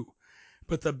 24-22,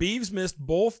 but the Beavs missed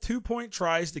both 2-point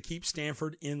tries to keep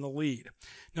Stanford in the lead.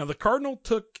 Now, the Cardinal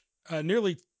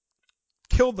nearly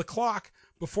killed the clock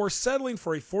before settling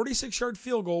for a 46-yard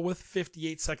field goal with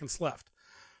 58 seconds left.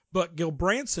 But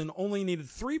Gilbranson only needed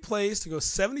 3 plays to go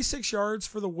 76 yards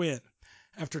for the win.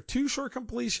 After 2 short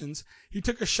completions, he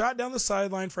took a shot down the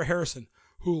sideline for Harrison,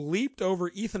 who leaped over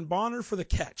Ethan Bonner for the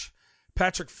catch.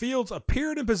 Patrick Fields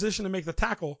appeared in position to make the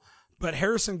tackle, but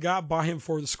Harrison got by him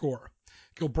for the score.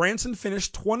 Gilbranson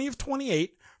finished 20 of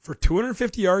 28 for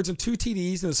 250 yards and 2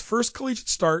 TDs in his first collegiate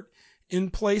start in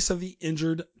place of the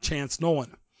injured Chance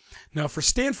Nolan. Now for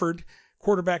Stanford,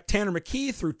 quarterback Tanner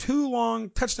McKee threw 2 long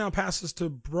touchdown passes to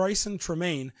Bryson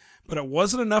Tremaine, but it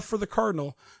wasn't enough for the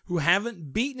Cardinal, who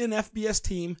haven't beaten an FBS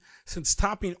team since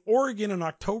topping Oregon on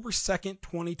October 2nd,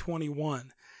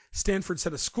 2021. Stanford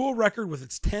set a school record with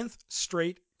its 10th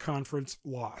straight conference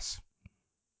loss.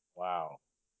 Wow.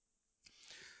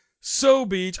 So,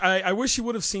 Beach, I wish you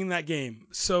would have seen that game.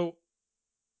 So,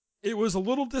 it was a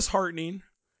little disheartening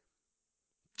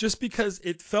just because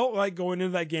it felt like going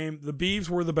into that game, the Beavs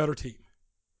were the better team.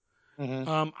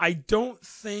 Mm-hmm. I don't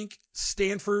think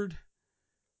Stanford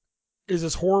is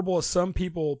as horrible as some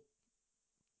people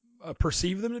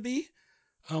perceive them to be.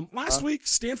 Last week,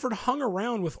 Stanford hung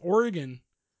around with Oregon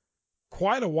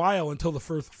quite a while until the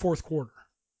fourth quarter.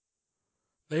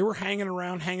 They were hanging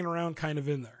around kind of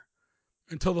in there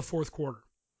until the fourth quarter.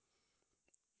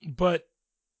 But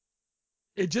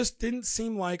it just didn't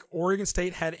seem like Oregon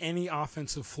State had any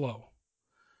offensive flow.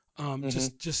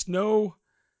 Just no,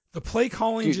 the play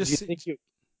calling Do you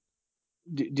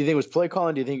think it was play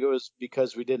calling? Do you think it was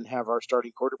because we didn't have our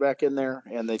starting quarterback in there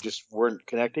and they just weren't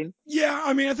connecting? Yeah,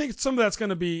 I mean, I think some of that's going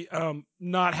to be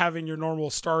not having your normal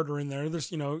starter in there.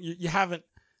 There's, you haven't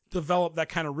developed that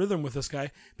kind of rhythm with this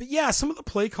guy. But yeah, some of the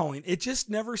play calling, it just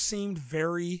never seemed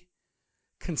very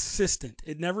consistent.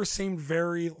 It never seemed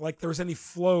very like there was any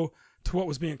flow to what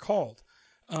was being called.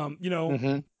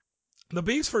 The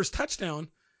Beavs' first touchdown,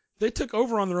 they took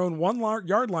over on their own 1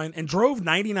 yard line and drove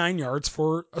 99 yards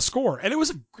for a score. And it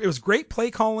was great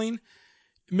play calling,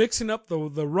 mixing up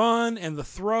the run and the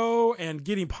throw and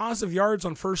getting positive yards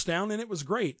on first down, and it was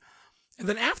great. And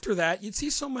then after that, you'd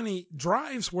see so many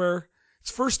drives where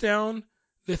it's first down,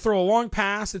 they throw a long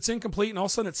pass, it's incomplete, and all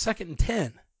of a sudden it's 2nd and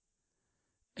 10.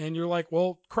 And you're like,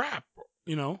 well, crap,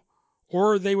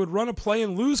 Or they would run a play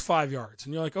and lose 5 yards.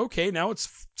 And you're like, okay, now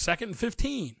it's 2nd and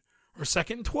 15 or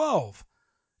 2nd and 12.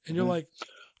 And you're like,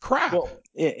 crap. Well,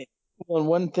 and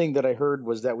one thing that I heard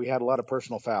was that we had a lot of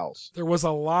personal fouls. There was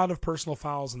a lot of personal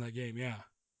fouls in that game, yeah.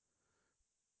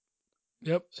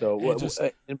 Yep. So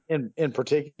in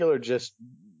particular, just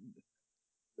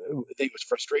I think it was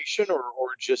frustration or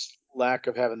just lack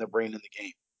of having the brain in the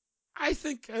game. I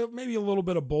think maybe a little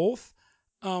bit of both.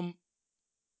 I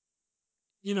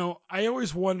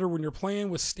always wonder when you're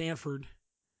playing with Stanford,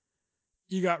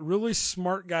 you got really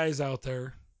smart guys out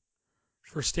there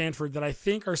for Stanford that I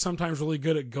think are sometimes really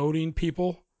good at goading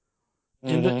people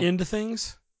into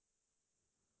things.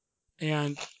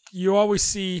 And you always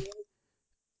see,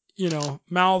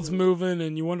 mouths moving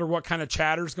and you wonder what kind of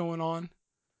chatter's going on.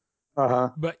 Uh-huh.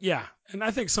 But yeah, and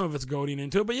I think some of it's goading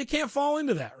into it, but you can't fall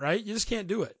into that, right? You just can't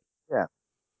do it. Yeah.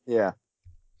 Yeah.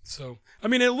 So, I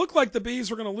mean, it looked like the Bees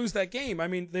were going to lose that game. I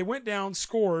mean, they went down,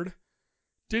 scored,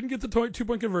 didn't get the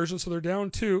 2-point conversion, so they're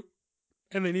down 2,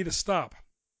 and they need a stop.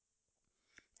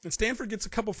 And Stanford gets a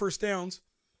couple first downs.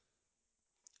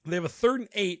 They have a 3rd and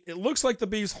 8. It looks like the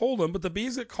Bees hold them, but the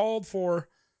Bees get called for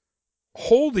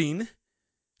holding.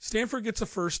 Stanford gets a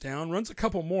first down, runs a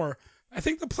couple more. I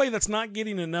think the play that's not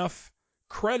getting enough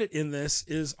credit in this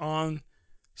is on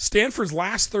Stanford's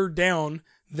last 3rd down.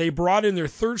 They brought in their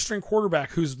 3rd-string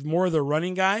quarterback, who's more of the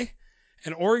running guy,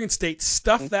 and Oregon State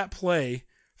stuffed that play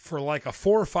for like a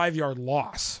 4 or 5 yard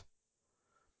loss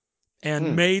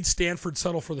and made Stanford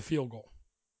settle for the field goal.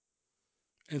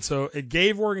 And so it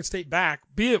gave Oregon State back,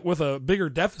 be it with a bigger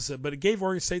deficit, but it gave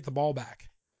Oregon State the ball back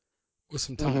with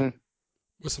some time.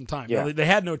 With some time. Yeah. Now, they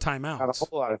had no timeouts. Not a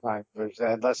whole lot of time. They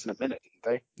had less than a minute, didn't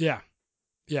they? Yeah.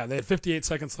 Yeah, they had 58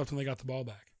 seconds left when they got the ball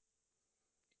back.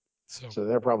 So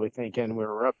they're probably thinking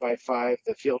we're up by 5.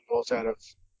 The field goal's out of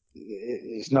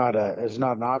is not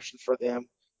an option for them.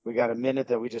 We got a minute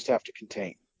that we just have to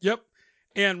contain. Yep.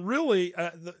 And really,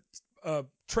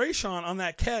 Trayshawn on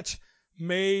that catch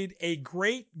made a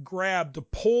great grab to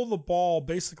pull the ball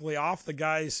basically off the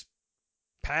guy's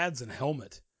pads and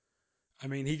helmet. I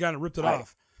mean, he kind of ripped it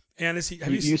off. And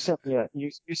you sent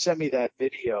me that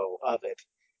video of it,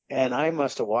 and I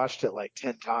must have watched it like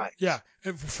 10 times. Yeah,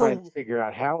 trying to figure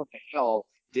out how in the hell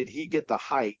did he get the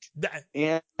height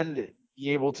and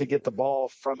be able to get the ball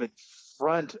from in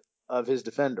front of his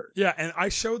defender. Yeah, and I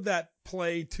showed that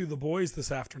play to the boys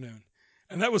this afternoon,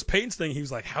 and that was Peyton's thing. He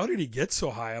was like, "How did he get so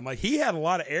high?" I'm like, "He had a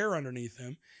lot of air underneath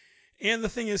him." And the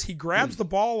thing is, he grabs the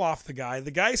ball off the guy.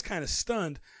 The guy's kind of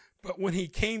stunned. But when he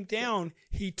came down,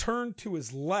 he turned to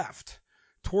his left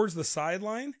towards the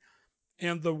sideline.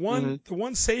 And the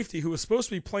one safety who was supposed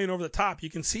to be playing over the top, you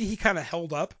can see he kind of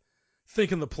held up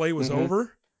thinking the play was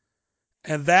over.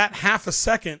 And that half a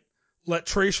second let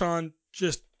Trayshawn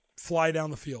just fly down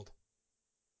the field.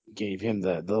 Gave him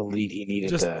the lead he needed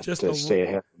to stay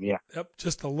ahead. Yeah. Yep,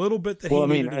 just a little bit that well,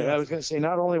 he needed. I was going to say,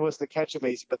 not only was the catch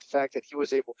amazing, but the fact that he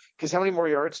was able – because how many more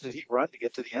yards did he run to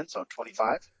get to the end zone?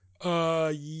 25? Yeah,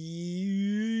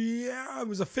 it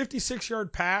was a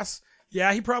 56-yard pass.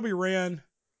 Yeah, he probably ran,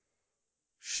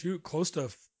 close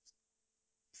to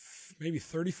maybe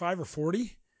 35 or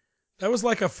 40. That was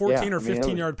like a 14 or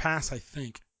 15-yard pass, I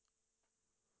think.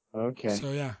 Okay.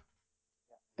 So, yeah.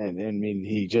 And I mean,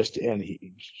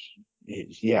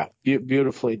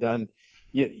 beautifully done.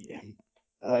 Yeah,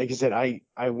 like I said,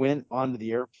 I went onto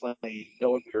the airplane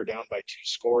knowing we were down by 2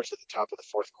 scores at the top of the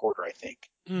 4th quarter, I think,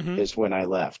 is when I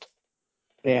left.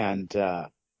 And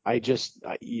I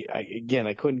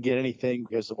couldn't get anything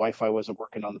because the Wi-Fi wasn't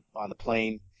working on the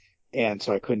plane, and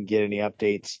so I couldn't get any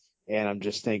updates. And I'm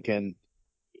just thinking,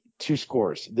 2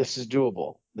 scores. This is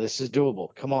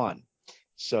doable. Come on.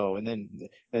 So and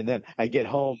then I get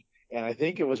home, and I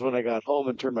think it was when I got home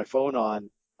and turned my phone on.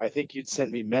 I think you'd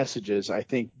sent me messages. I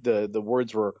think the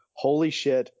words were "Holy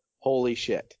shit, holy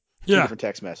shit." 2 different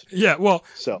text messages. Yeah, well,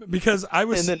 so because I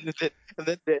was, and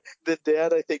then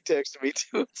Dad, I think, texted me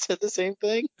too and said the same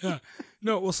thing. Yeah,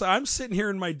 no, well, so I'm sitting here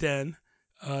in my den.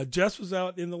 Jess was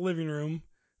out in the living room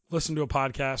listening to a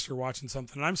podcast or watching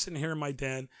something, and I'm sitting here in my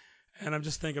den, and I'm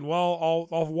just thinking, well,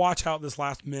 I'll watch out this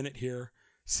last minute here,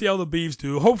 see how the Beavs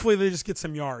do. Hopefully, they just get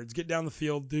some yards, get down the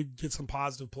field, get some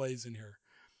positive plays in here.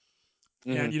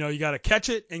 And you got to catch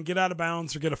it and get out of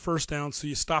bounds or get a first down, so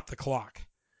you stop the clock.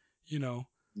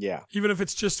 Yeah. Even if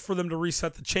it's just for them to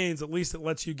reset the chains, at least it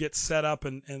lets you get set up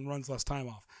and runs less time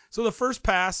off. So the first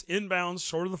pass, inbounds,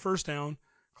 short of the first down,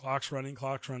 clock's running.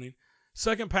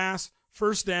 Second pass,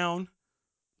 first down,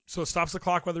 so it stops the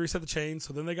clock while they reset the chains.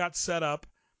 So then they got set up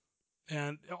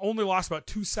and only lost about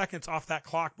 2 seconds off that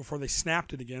clock before they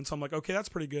snapped it again. So I'm like, okay, that's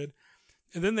pretty good.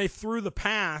 And then they threw the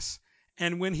pass,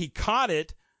 and when he caught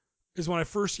it is when I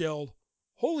first yelled,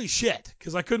 "Holy shit,"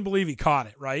 because I couldn't believe he caught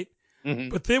it, right? Mm-hmm.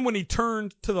 But then when he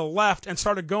turned to the left and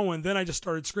started going, then I just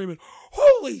started screaming,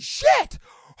 "Holy shit!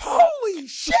 Holy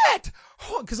shit!"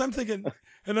 Because I'm thinking,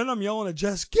 and then I'm yelling at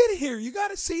Jess, "Get here! You got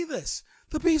to see this.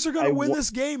 The Bees are going to win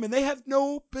this game, and they have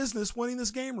no business winning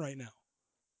this game right now."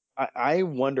 I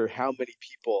wonder how many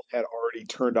people had already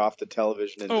turned off the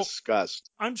television in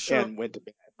disgust I'm sure, and went to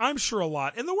bed. I'm sure a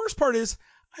lot. And the worst part is,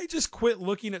 I just quit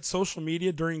looking at social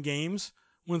media during games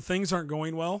when things aren't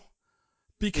going well.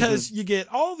 Because you get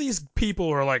all these people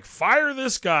who are like, fire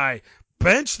this guy,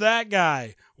 bench that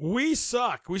guy. We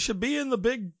suck. We should be in the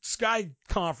Big Sky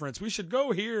Conference. We should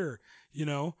go here.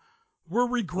 We're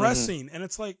regressing. And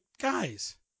it's like,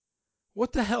 guys,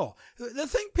 what the hell? The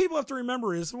thing people have to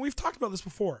remember is, and we've talked about this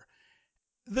before,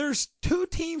 there's two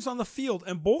teams on the field,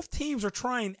 and both teams are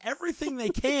trying everything they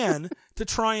can to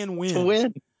try and win. To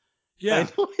win. Yeah. I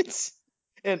know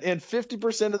and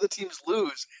 50% of the teams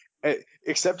lose.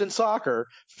 Except in soccer,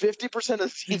 50% of the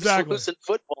teams lose in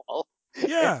football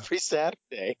every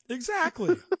Saturday.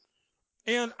 Exactly.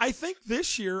 And I think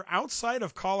this year, outside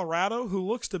of Colorado, who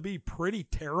looks to be pretty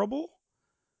terrible,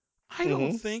 I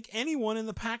don't think anyone in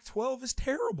the Pac-12 is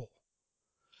terrible.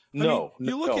 No,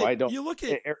 I don't. You look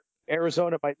at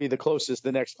Arizona might be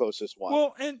the next closest one.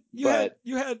 Well, and you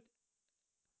had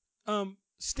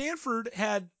Stanford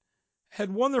had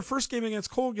won their first game against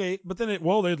Colgate, but then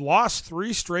they'd lost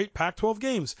 3 straight Pac-12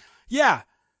 games. Yeah,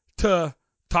 to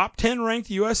top 10 ranked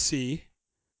USC,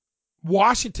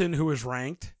 Washington, who is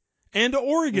ranked, and to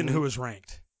Oregon, who is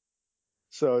ranked.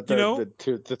 So the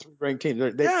 3 ranked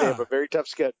teams, they have a very tough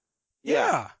schedule.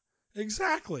 Yeah,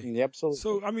 exactly. Yeah, absolutely.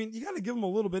 So I mean, you got to give them a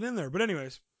little bit in there. But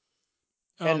anyways,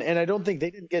 and I don't think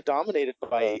they didn't get dominated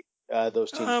by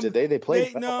those teams, did they? They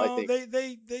played well, I think.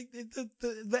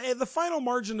 The final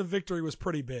margin of victory was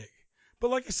pretty big. But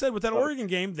like I said, with that Oregon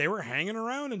game, they were hanging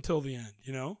around until the end,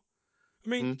 I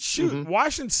mean,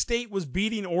 Washington State was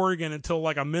beating Oregon until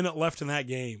like a minute left in that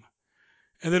game.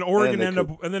 And then Oregon ended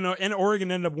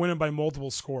up winning by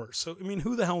multiple scores. So I mean,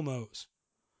 who the hell knows?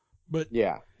 But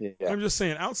yeah. I'm just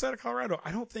saying, outside of Colorado,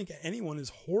 I don't think anyone is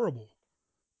horrible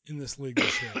in this league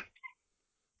this year.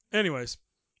 Anyways,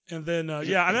 and then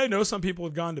and I know some people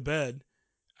had gone to bed,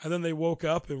 and then they woke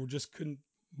up and just couldn't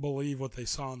believe what they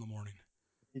saw in the morning.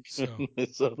 So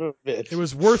it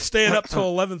was worth staying up till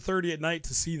 11:30 at night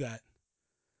to see that.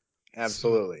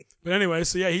 Absolutely. But anyway,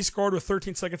 so he scored with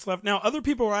 13 seconds left. Now, other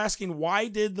people are asking, why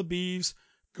did the Beavs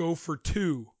go for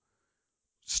 2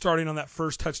 starting on that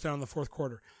first touchdown in the fourth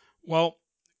quarter? Well,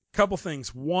 a couple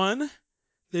things. One,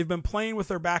 they've been playing with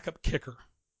their backup kicker.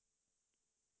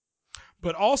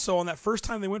 But also, on that first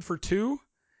time they went for 2,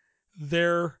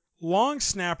 their long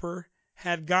snapper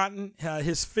had gotten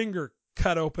his finger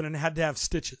cut open and had to have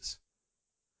stitches.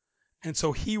 And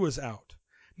so he was out.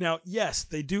 Now, yes,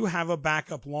 they do have a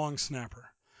backup long snapper.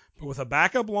 But with a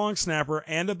backup long snapper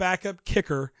and a backup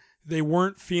kicker, they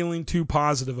weren't feeling too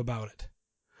positive about it.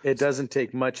 It doesn't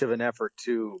take much of an effort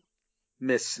to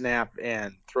miss snap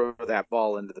and throw that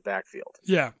ball into the backfield.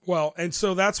 Yeah, well, and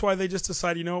so that's why they just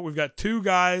decided, we've got 2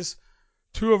 guys,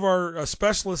 2 of our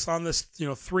specialists on this,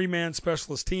 3-man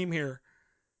specialist team here,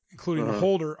 including the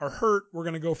holder, are hurt. We're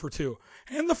going to go for 2.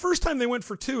 And the first time they went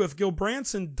for 2, if Gil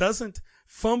Branson doesn't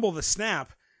fumble the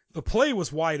snap, the play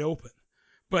was wide open.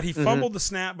 But he fumbled the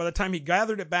snap. By the time he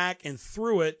gathered it back and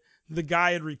threw it, the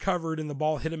guy had recovered and the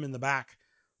ball hit him in the back,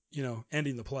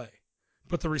 ending the play.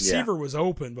 But the receiver was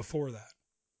open before that.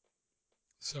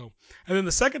 So, and then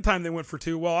the second time they went for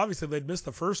 2, well, obviously they'd missed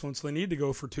the first one, so they need to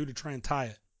go for 2 to try and tie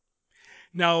it.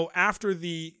 Now, after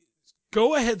the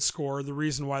go-ahead score, the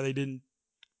reason why they didn't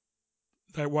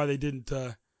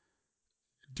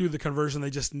do the conversion, they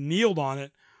just kneeled on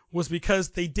it, was because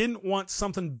they didn't want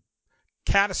something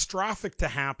catastrophic to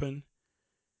happen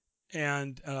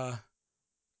and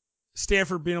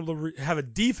Stanford being able to have a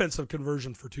defensive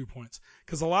conversion for 2 points.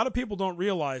 Because a lot of people don't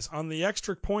realize on the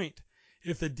extra point,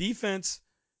 if the defense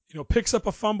picks up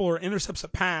a fumble or intercepts a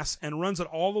pass and runs it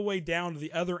all the way down to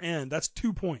the other end, that's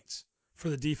 2 points for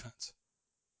the defense.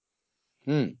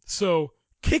 So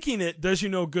kicking it does you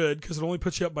no good because it only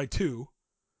puts you up by 2.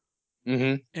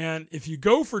 And if you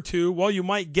go for 2, well, you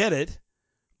might get it,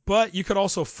 but you could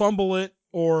also fumble it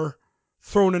or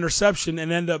throw an interception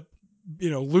and end up,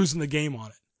 losing the game on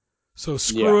it. So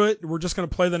screw it. We're just going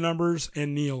to play the numbers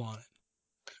and kneel on it.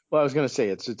 Well, I was going to say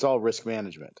it's all risk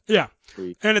management. Yeah.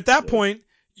 And at that point,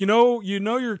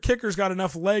 your kicker's got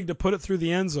enough leg to put it through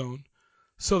the end zone.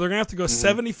 So they're going to have to go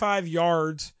 75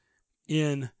 yards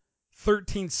in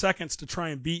 13 seconds to try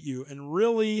and beat you. And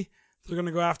really, they're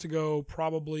going to have to go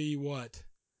probably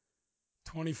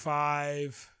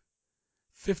 25,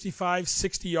 55,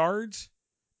 60 yards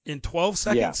in 12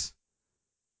 seconds.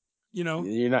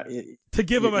 You're not. to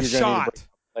give them a you're gonna need to shot.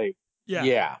 break-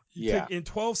 Yeah. Yeah. In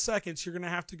 12 seconds, you're going to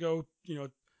have to go,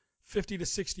 50 to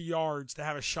 60 yards to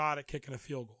have a shot at kicking a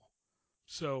field goal.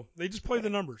 So they just play the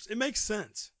numbers. It makes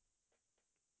sense.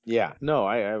 Yeah. No,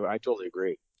 I totally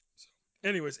agree.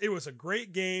 Anyways, it was a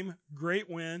great game, great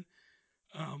win.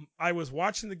 I was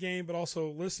watching the game, but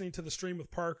also listening to the stream with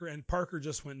Parker, and Parker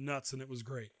just went nuts, and it was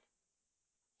great.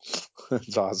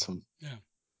 It's awesome. Yeah.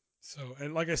 So,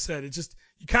 and like I said, it just,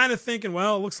 you kind of thinking,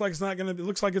 well, it looks like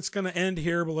it's going to end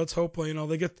here, but let's hope,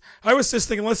 I was just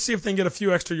thinking, let's see if they can get a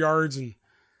few extra yards and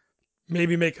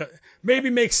maybe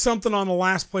make something on the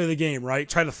last play of the game, right?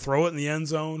 Try to throw it in the end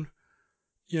zone,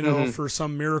 for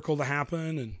some miracle to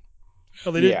happen. And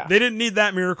they didn't need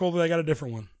that miracle, but they got a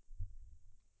different one.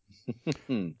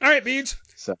 All right, Beach.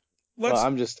 So,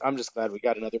 I'm just glad we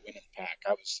got another win in the pack.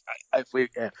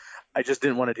 I just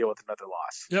didn't want to deal with another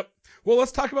loss. Yep. Well,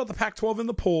 let's talk about the Pac-12 in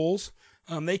the polls.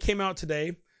 They came out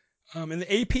today. In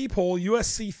the AP poll,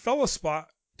 USC fell a spot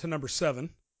to number 7.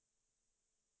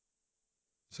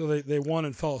 So they won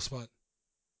and fell a spot.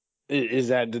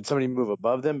 Did somebody move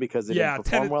above them because they didn't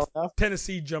perform well enough?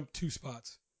 Tennessee jumped 2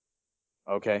 spots.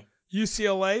 Okay.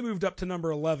 UCLA moved up to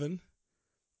number 11.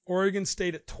 Oregon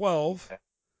State at 12. Okay.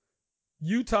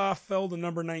 Utah fell to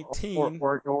number 19.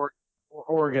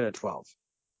 Oregon at 12.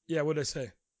 Yeah, what did I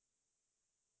say?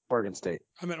 Oregon State.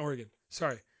 I meant Oregon.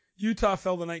 Sorry. Now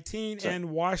fell to 19, and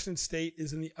Washington State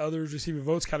is in the others receiving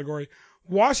votes category.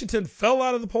 Washington fell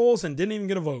out of the polls and didn't even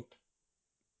get a vote.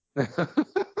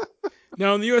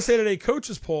 Now, in the USA Today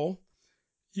coaches poll,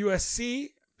 USC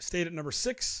stayed at number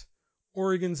 6,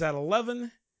 Oregon's at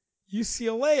 11,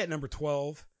 UCLA at number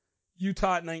 12,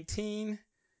 Utah at 19,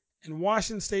 and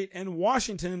Washington State and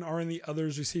Washington are in the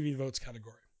others receiving votes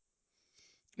category.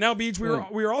 Now, Beach, we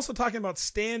are also talking about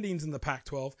standings in the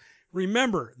Pac-12.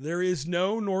 Remember, there is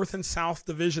no North and South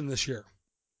division this year.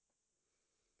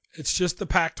 It's just the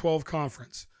Pac-12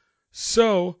 conference.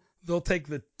 So they'll take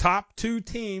the top 2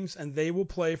 teams and they will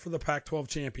play for the Pac-12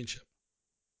 championship.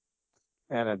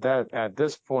 And at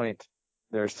this point,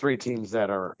 there's 3 teams that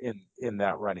are in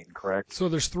that running, correct? So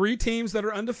there's 3 teams that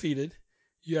are undefeated.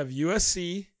 You have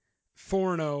USC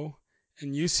 4-0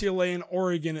 and UCLA and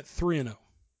Oregon at 3-0.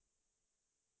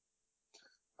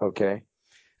 Okay.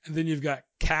 And then you've got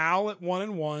Cal at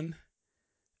 1-1,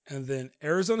 and then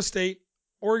Arizona State,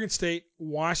 Oregon State,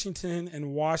 Washington,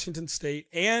 and Washington State,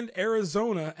 and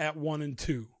Arizona at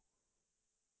 1-2.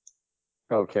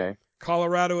 Okay.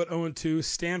 Colorado at 0-2,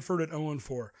 Stanford at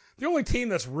 0-4. The only team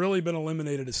that's really been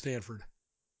eliminated is Stanford.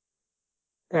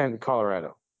 And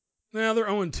Colorado. Now they're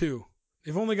 0-2.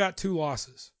 They've only got 2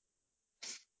 losses.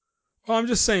 Well, I'm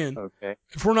just saying, okay,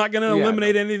 if we're not going to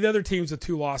eliminate any of the other teams with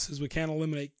 2 losses, we can't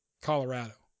eliminate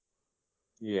Colorado.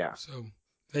 Yeah. So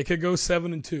they could go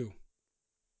 7-2.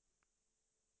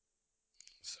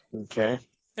 So, okay.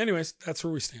 Anyways, that's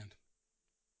where we stand.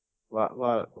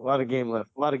 A lot of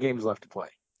games left to play.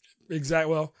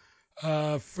 Exactly. Well,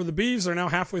 for the Beavs, they're now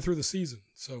halfway through the season.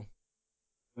 So,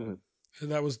 and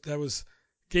that was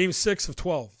game 6 of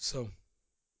 12. So,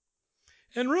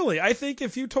 and really, I think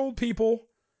if you told people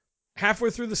halfway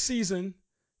through the season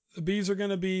the Beavs are going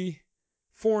to be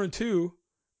 4-2,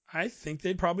 I think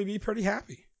they'd probably be pretty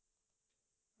happy.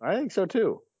 I think so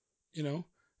too.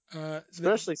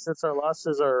 Especially since our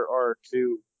losses are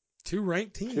to 2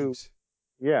 ranked teams.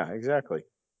 Yeah, exactly.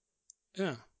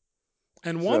 Yeah,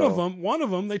 and one of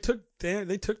them they took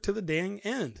to the dang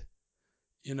end.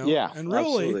 Yeah, and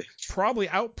really absolutely. Probably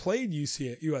outplayed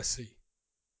USC.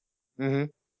 Mm-hmm.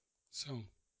 So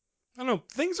I don't know.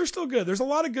 Things are still good. There's a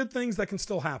lot of good things that can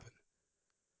still happen.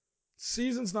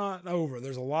 Season's not over.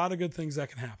 There's a lot of good things that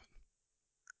can happen.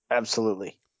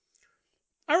 Absolutely.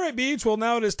 All right, Beach. Well,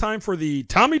 now it is time for the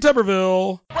Tommy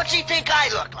Tuberville. What's he think I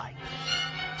look like?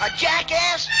 A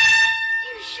jackass?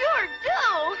 You sure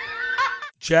do.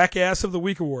 Jackass of the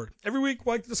Week Award. Every week,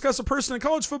 we like to discuss a person in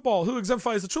college football who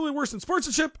exemplifies the truly worst in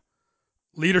sportsmanship,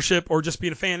 leadership, or just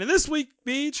being a fan. And this week,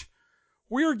 Beach,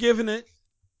 we are giving it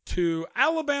to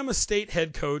Alabama State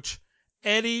head coach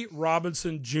Eddie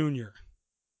Robinson Jr.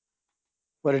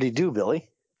 What did he do, Billy?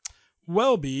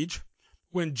 Well, Beach,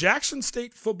 when Jackson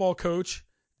State football coach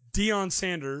Deion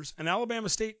Sanders and Alabama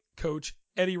State coach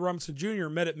Eddie Robinson Jr.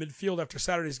 met at midfield after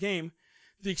Saturday's game,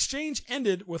 the exchange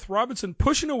ended with Robinson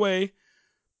pushing away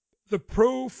the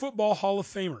Pro Football Hall of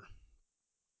Famer.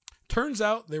 Turns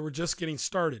out they were just getting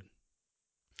started.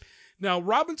 Now,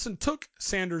 Robinson took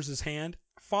Sanders' hand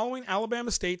following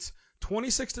Alabama State's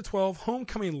 26-12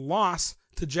 homecoming loss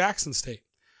to Jackson State,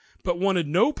 but wanted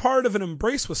no part of an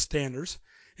embrace with Sanders,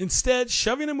 instead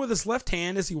shoving him with his left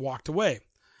hand as he walked away.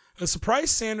 A surprised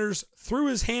Sanders threw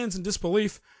his hands in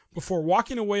disbelief, before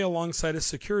walking away alongside his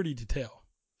security detail.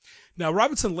 Now,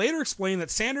 Robinson later explained that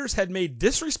Sanders had made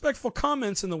disrespectful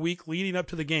comments in the week leading up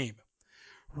to the game.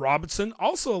 Robinson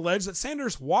also alleged that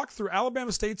Sanders walked through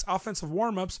Alabama State's offensive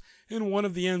warm-ups in one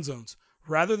of the end zones,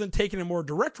 rather than taking a more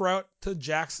direct route to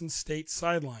Jackson State's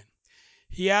sideline.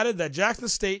 He added that Jackson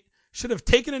State should have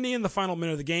taken a knee in the final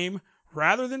minute of the game,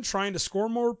 rather than trying to score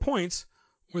more points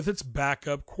with its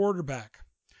backup quarterback.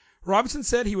 Robinson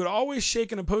said he would always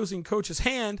shake an opposing coach's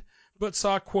hand, but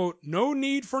saw, quote, no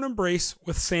need for an embrace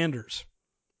with Sanders.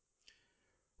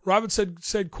 Robinson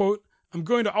said, quote, I'm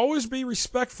going to always be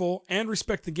respectful and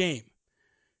respect the game.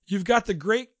 You've got the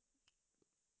great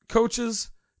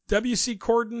coaches, W.C.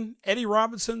 Corden, Eddie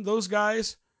Robinson, those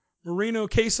guys, Marino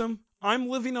Kasem. I'm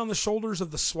living on the shoulders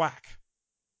of the SWAC.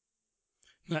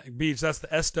 Beach, that's the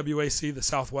SWAC, the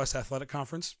Southwest Athletic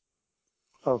Conference.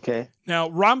 Okay. Now,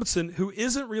 Robinson, who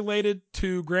isn't related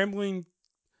to Grambling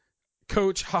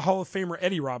coach Hall of Famer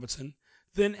Eddie Robinson,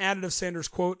 then added of Sanders,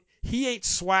 quote, he ain't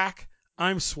SWAC,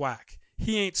 I'm SWAC.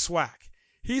 He ain't SWAC.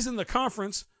 He's in the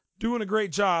conference, doing a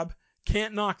great job,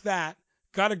 can't knock that,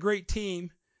 got a great team.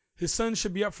 His son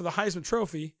should be up for the Heisman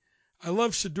Trophy. I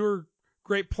love Shadur,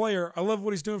 great player. I love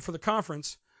what he's doing for the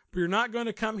conference, but you're not going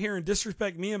to come here and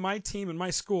disrespect me and my team and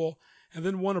my school and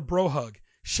then want a bro hug.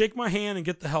 Shake my hand and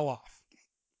get the hell off.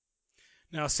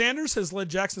 Now, Sanders has led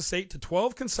Jackson State to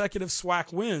 12 consecutive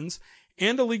SWAC wins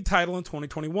and a league title in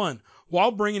 2021,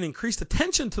 while bringing increased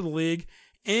attention to the league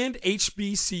and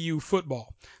HBCU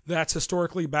football. That's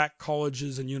historically black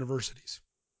colleges and universities.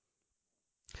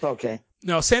 Okay.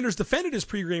 Now, Sanders defended his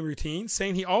pregame routine,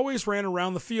 saying he always ran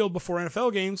around the field before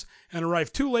NFL games and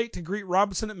arrived too late to greet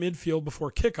Robinson at midfield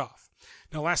before kickoff.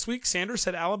 Now, last week, Sanders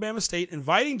said Alabama State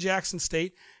inviting Jackson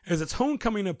State as its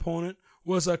homecoming opponent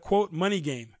was a, quote, money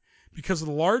game because of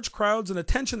the large crowds and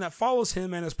attention that follows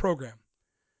him and his program.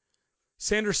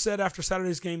 Sanders said after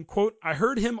Saturday's game, quote, I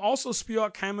heard him also spew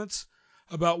out comments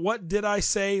about what did I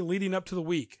say leading up to the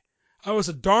week. I was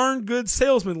a darn good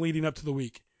salesman leading up to the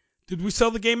week. Did we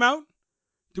sell the game out?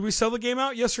 Did we sell the game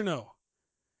out? Yes or no?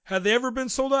 Had they ever been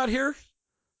sold out here?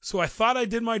 So I thought I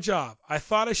did my job. I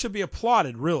thought I should be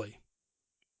applauded, really.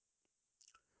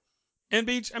 And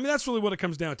Beach, I mean, that's really what it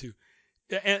comes down to.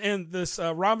 And this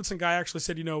Robinson guy actually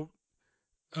said,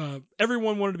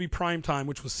 everyone wanted to be prime time,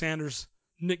 which was Sanders'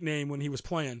 nickname when he was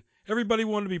playing. Everybody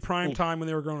wanted to be prime time when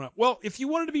they were growing up. Well, if you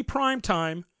wanted to be prime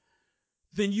time,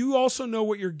 then you also know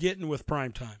what you're getting with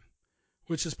prime time,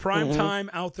 which is prime time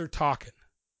out there talking.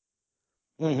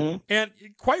 And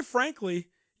quite frankly,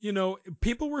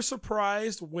 people were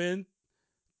surprised when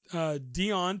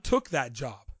Deion took that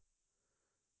job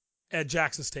at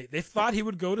Jackson State. They thought he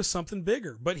would go to something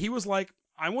bigger, but he was like,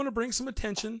 I want to bring some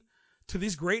attention to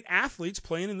these great athletes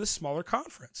playing in this smaller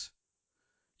conference.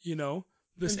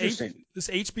 This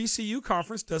HBCU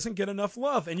conference doesn't get enough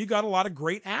love, and you got a lot of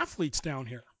great athletes down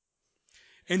here.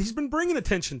 And he's been bringing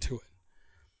attention to it.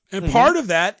 And part of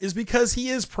that is because he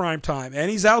is prime time, and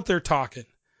he's out there talking.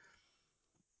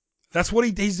 That's what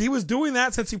he was doing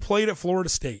that since he played at Florida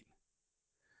State.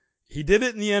 He did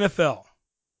it in the NFL.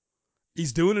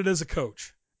 He's doing it as a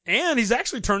coach. And he's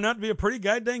actually turned out to be a pretty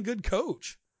goddamn good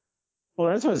coach. Well,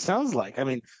 that's what it sounds like. I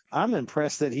mean, I'm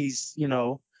impressed that he's,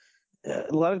 a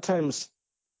lot of times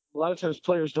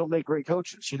players don't make great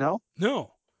coaches,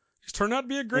 No. He's turned out to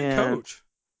be a great coach.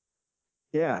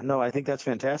 Yeah, no, I think that's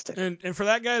fantastic. And for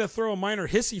that guy to throw a minor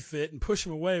hissy fit and push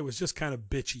him away was just kind of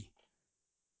bitchy.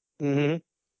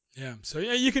 Yeah, so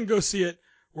yeah, you can go see it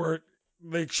where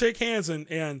they shake hands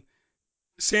and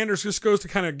Sanders just goes to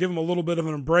kind of give him a little bit of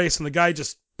an embrace, and the guy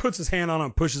just puts his hand on him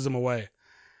and pushes him away.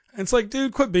 And it's like,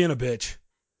 dude, quit being a bitch.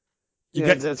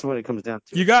 That's what it comes down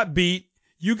to. You got beat.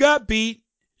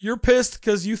 You're pissed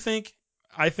because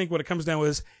I think what it comes down to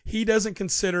is he doesn't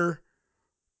consider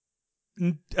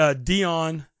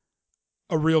Deion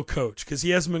a real coach because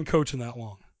he hasn't been coaching that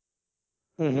long.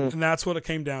 And that's what it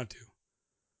came down to.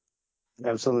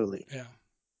 Absolutely. Yeah.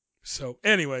 So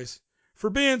anyways,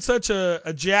 for being such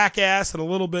a jackass and a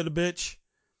little bit of bitch,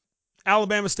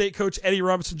 Alabama State coach Eddie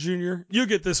Robinson Jr., you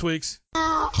get this week's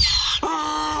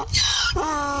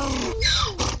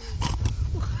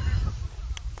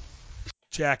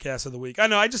Jackass of the Week. I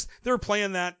know, they were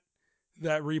playing that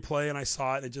replay and I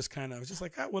saw it. I was just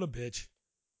like, what a bitch.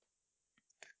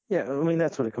 Yeah, I mean,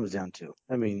 that's what it comes down to.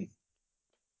 I mean,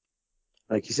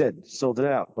 like you said, sold it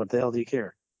out. What the hell do you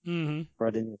care?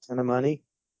 Brought in a ton of money,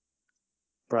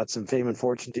 brought some fame and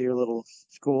fortune to your little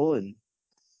school, and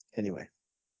anyway.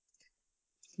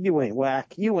 You ain't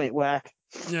whack.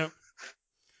 Yeah.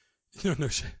 No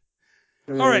shit.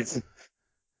 All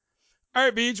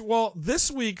right, Beach. Well, this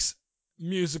week's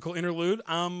musical interlude.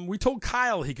 We told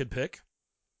Kyle he could pick.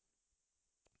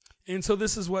 And so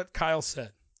this is what Kyle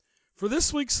said. For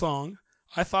this week's song,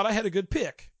 I thought I had a good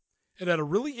pick. It had a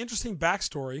really interesting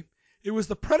backstory. It was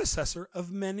the predecessor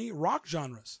of many rock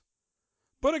genres.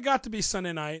 But it got to be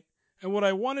Sunday night, and what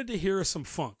I wanted to hear is some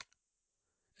funk.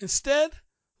 Instead,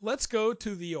 let's go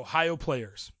to the Ohio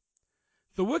Players.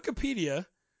 The Wikipedia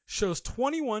shows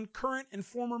 21 current and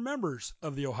former members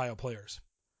of the Ohio Players.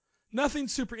 Nothing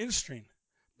super interesting,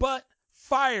 but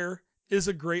Fire is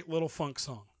a great little funk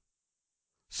song.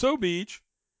 So, Beach,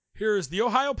 here is the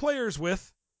Ohio Players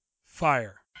with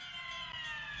Fire.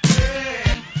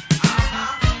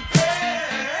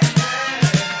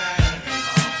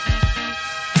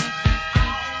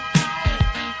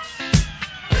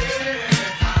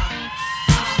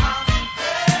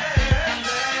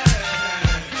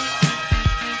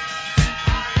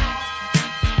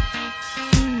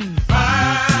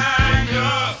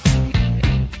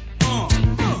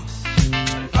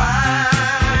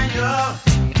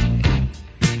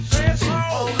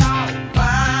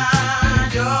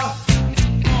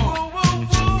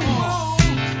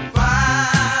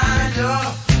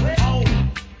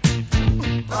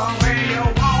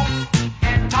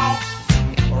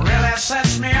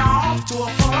 Sets me off to a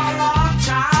full-on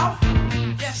child.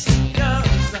 Yes, it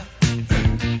does.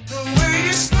 The way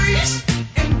you squeeze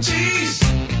and tease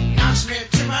knocks me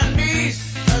to my knees.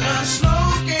 As I'm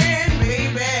smoking,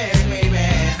 baby.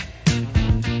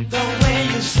 The way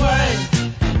you sway,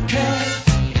 okay,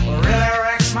 really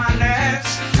wrecks my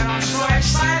nerves, and I'm so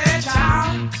excited,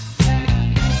 child.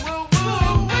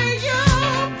 Woo, way you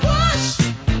push,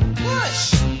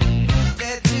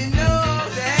 let me know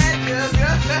that you're good.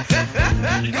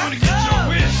 You're gonna get your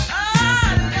wish. I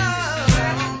know.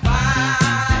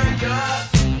 Fire.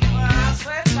 I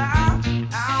said down.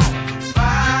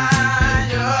 Fire.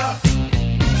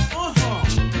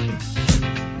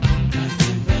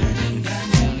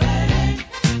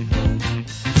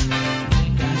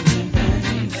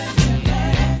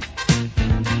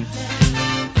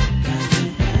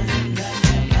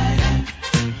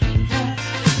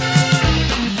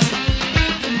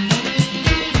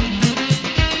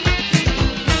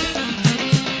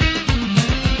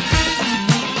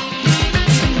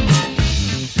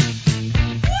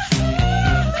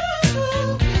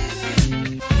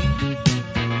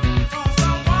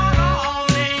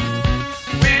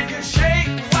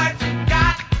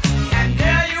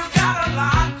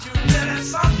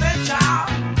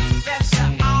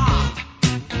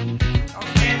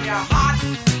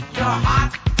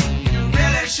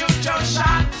 Shoot your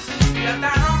shot, you're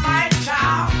dynamite,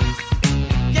 child.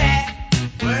 Yeah,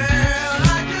 well,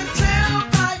 I can tell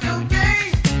by your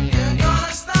game, you're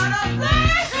gonna start a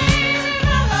flame,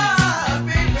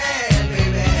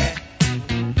 baby.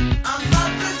 I'm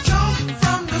about to choke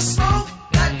from the smoke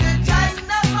that can tighten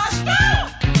up my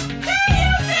stroke. Can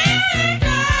you feel it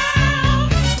now?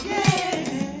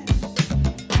 Yeah.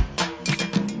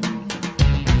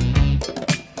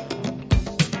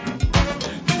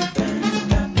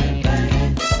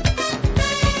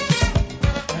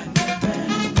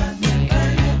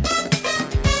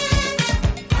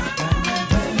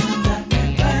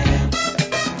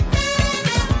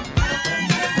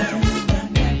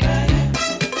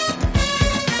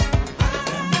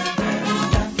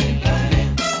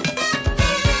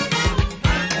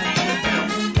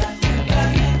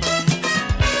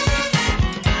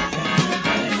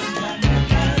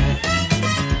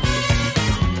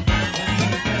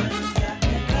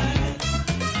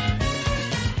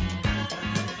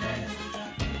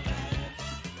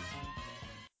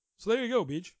 So there you go,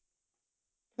 Beach.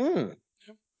 Hmm.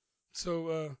 Yep.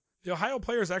 So the Ohio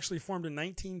Players actually formed in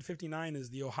 1959 as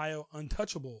the Ohio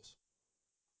Untouchables.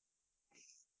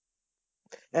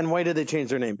 And why did they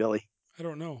change their name, Billy? I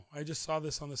don't know. I just saw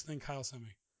this on this thing Kyle sent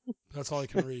me. That's all I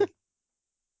can read.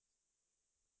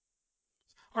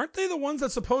 Aren't they the ones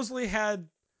that supposedly had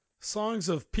songs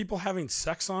of people having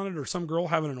sex on it or some girl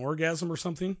having an orgasm or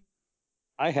something?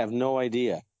 I have no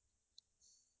idea.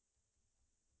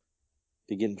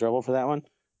 Did you get in trouble for that one?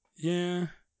 Yeah.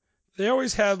 They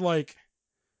always had like,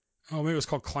 oh, maybe it was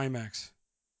called Climax.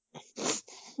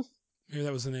 Maybe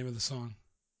that was the name of the song.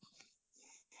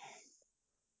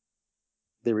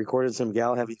 They recorded some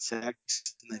gal having sex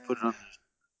and they put it on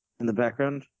in the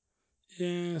background.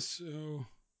 Yeah, so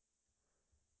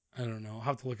I don't know. I'll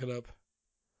have to look it up.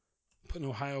 Putting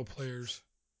Ohio Players.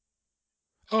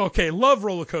 Oh, okay, Love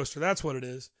Roller Coaster. That's what it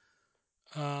is.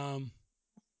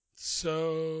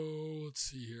 So let's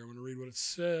see here. I'm going to read what it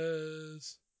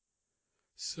says.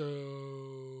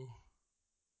 So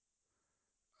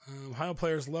Ohio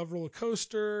Players Love Roller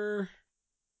Coaster.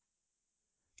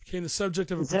 became the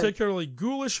subject of a Is that- particularly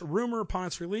ghoulish rumor upon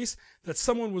its release that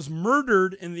someone was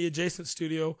murdered in the adjacent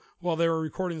studio while they were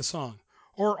recording the song.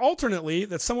 Or alternately,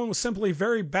 that someone was simply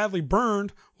very badly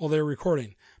burned while they were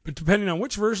recording. But depending on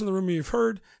which version of the rumor you've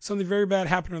heard, something very bad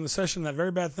happened during the session. That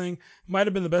very bad thing might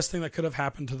have been the best thing that could have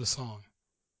happened to the song.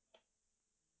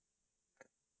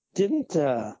 Didn't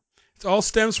It all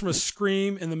stems from a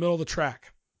scream in the middle of the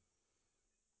track.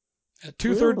 At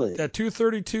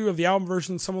 2:32 of the album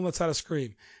version, someone lets out a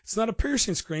scream. It's not a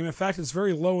piercing scream. In fact, it's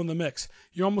very low in the mix.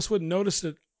 You almost wouldn't notice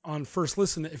it on first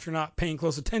listen if you're not paying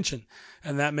close attention,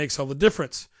 and that makes all the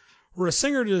difference. Were a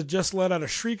singer to just let out a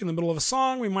shriek in the middle of a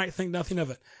song, we might think nothing of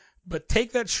it. But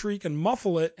take that shriek and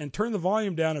muffle it and turn the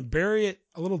volume down and bury it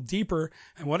a little deeper,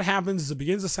 and what happens is it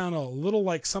begins to sound a little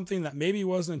like something that maybe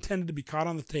wasn't intended to be caught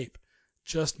on the tape.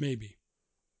 Just maybe.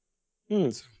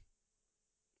 So,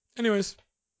 anyways,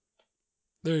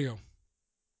 there you go.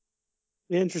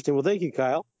 Interesting. Well, thank you,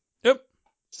 Kyle. Yep.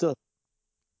 Still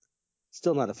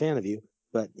not a fan of you,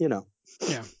 but Yeah.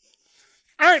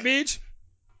 All right, Beach.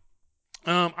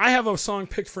 I have a song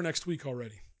picked for next week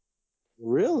already.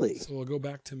 Really? So we'll go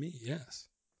back to me. Yes.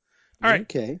 All right.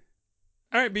 Okay.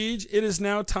 All right, Beej. It is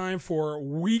now time for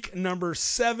week number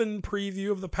 7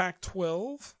 preview of the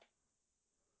Pac-12.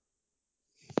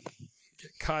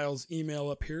 Get Kyle's email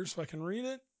up here so I can read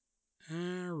it.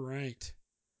 All right.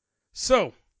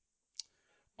 So,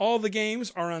 all the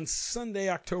games are on Sunday,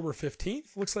 October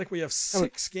 15th. Looks like we have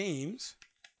 6 games.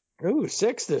 Ooh,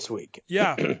 6 this week.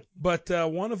 Yeah, but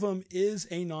one of them is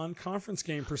a non-conference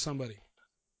game for somebody.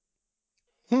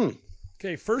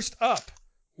 Okay, first up,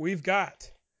 we've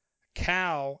got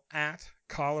Cal at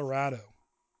Colorado.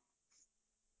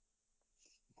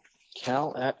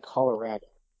 Cal at Colorado.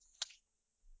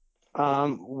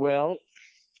 Well,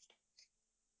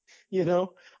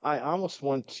 I almost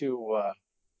want to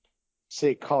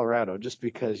say Colorado just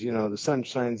because, the sun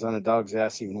shines on a dog's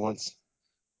ass even once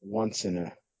in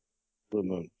a blue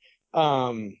moon.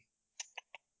 But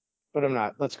I'm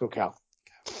not. Let's go Cal.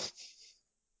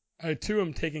 I, too,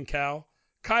 am taking Cal.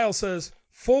 Kyle says,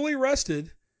 fully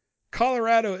rested,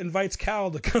 Colorado invites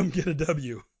Cal to come get a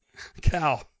W.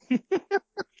 Cal. We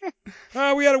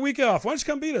had a week off. Why don't you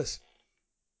come beat us?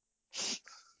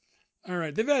 All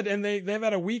right. They've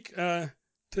had a week to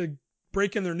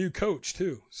break in their new coach,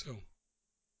 too. So,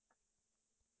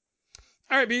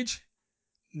 all right, Beach.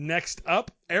 Next up,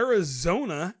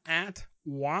 Arizona at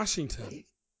Washington.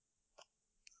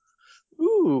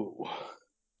 Ooh.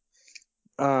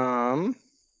 Hold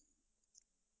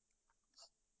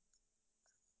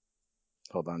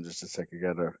on just a second. I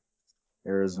got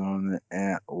Arizona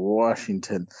at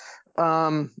Washington.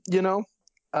 Same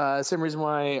reason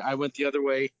why I went the other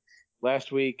way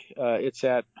last week. It's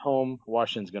at home.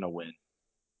 Washington's going to win.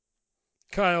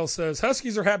 Kyle says,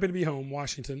 Huskies are happy to be home,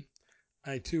 Washington.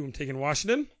 I, too, am taking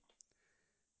Washington.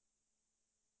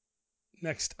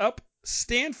 Next up,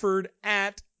 Stanford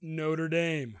at Notre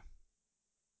Dame.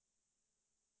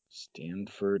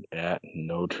 Stanford at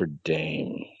Notre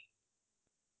Dame.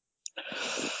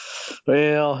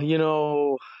 Well,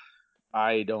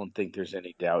 I don't think there's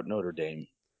any doubt. Notre Dame.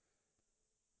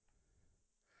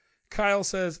 Kyle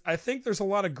says, I think there's a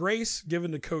lot of grace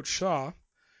given to Coach Shaw,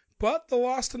 but the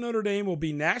loss to Notre Dame will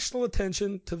be national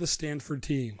attention to the Stanford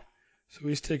team. So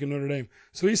he's taking Notre Dame.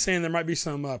 So he's saying there might be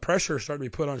some pressure starting to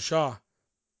be put on Shaw.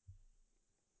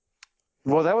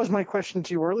 Well, that was my question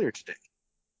to you earlier today.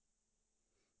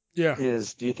 Yeah. Do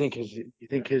you think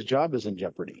his job is in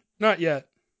jeopardy? Not yet.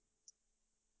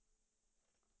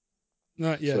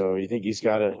 Not yet. So you think he's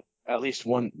got at least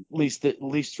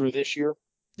through this year?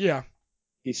 Yeah.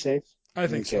 He's safe? I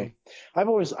think so. I've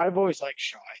always liked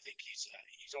Shaw. I think he's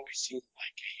always seemed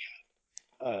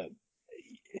like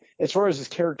as far as his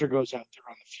character goes out there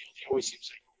on the field, he always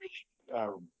seems like a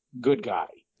really good guy.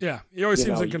 Yeah, he always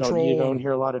seems in control. You don't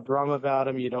hear a lot of drama about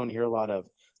him. You don't hear a lot of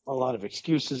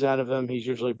excuses out of him. He's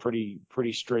usually pretty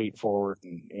straightforward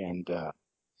and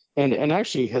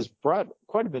actually has brought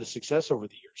quite a bit of success over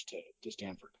the years to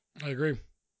Stanford. I agree.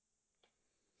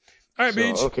 All right,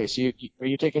 Beej. Okay, so are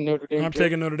you taking Notre Dame? I'm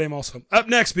taking Notre Dame also. Up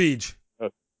next, Beej.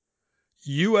 Okay.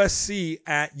 USC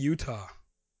at Utah.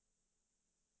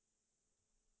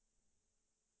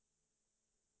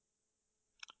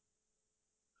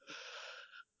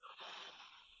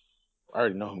 I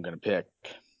already know who I'm going to pick.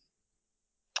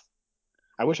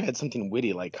 I wish I had something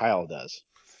witty like Kyle does.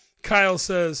 Kyle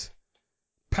says,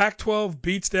 Pac-12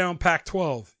 beats down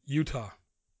Pac-12, Utah.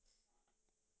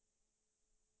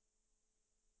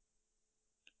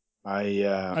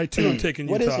 I too am taking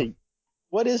Utah.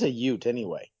 What is a Ute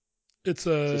anyway? It's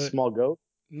a small goat?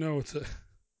 No,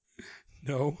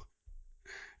 no.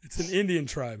 It's an Indian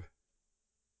tribe.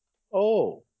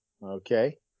 Oh,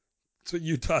 okay. That's what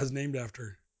Utah is named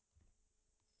after.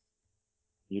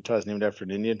 Utah's named after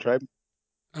an Indian tribe.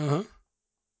 Uh-huh.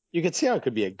 You can see how it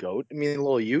could be a goat. I mean, a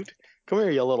little Ute. Come here,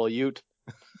 you little Ute.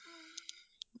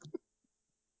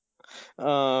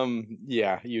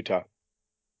 Yeah, Utah.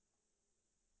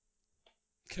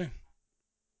 Okay.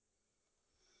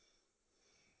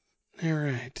 All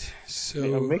right.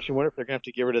 So It makes you wonder if they're gonna have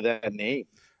to get rid of that name.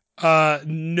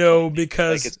 no, Like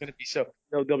because it's gonna be so.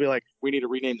 They'll be like, we need to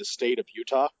rename the state of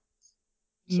Utah.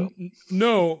 So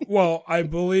no. Well, I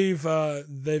believe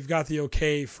they've got the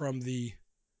okay from the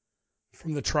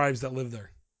tribes that live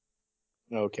there,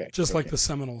 okay, just like okay. the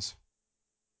Seminoles.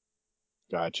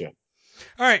 Gotcha.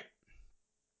 All right.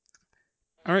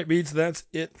 All right, Beats. That's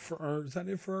it for our. Is that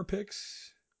it for our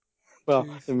picks? Well,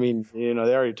 2, I 3, mean, they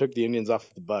already took the Indians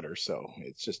off the butter, so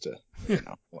it's just a,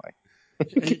 why.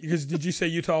 Because did you say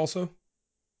Utah also?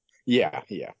 Yeah.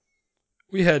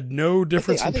 We had no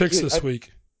difference I in think picks this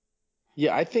week.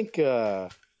 Yeah, I think. Well,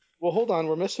 hold on,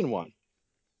 we're missing one.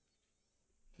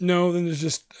 No, then there's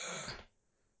just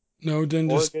Oregon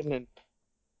and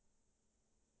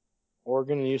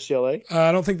UCLA.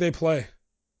 I don't think they play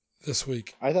this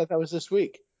week. I thought that was this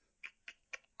week.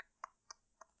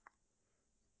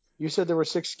 You said there were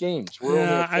 6 games. We're only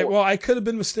at 4. I could have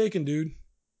been mistaken, dude.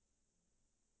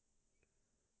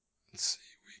 Let's see,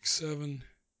 week 7.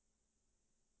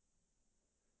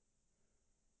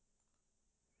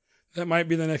 That might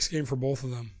be the next game for both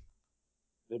of them.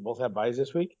 They both have byes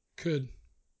this week? Could. 2,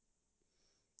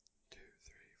 3,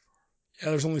 4. Yeah,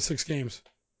 there's only 6 games.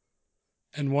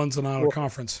 And one's an out of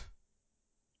conference.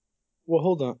 Well,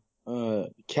 hold on.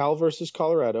 Cal versus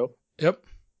Colorado. Yep.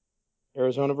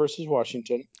 Arizona versus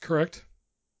Washington. Correct.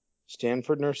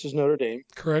 Stanford versus Notre Dame.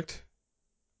 Correct.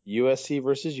 USC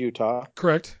versus Utah.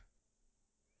 Correct.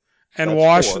 And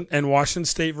That's 4. And Washington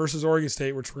State versus Oregon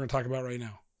State, which we're going to talk about right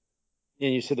now.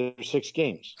 And you said there's 6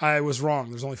 games. I was wrong.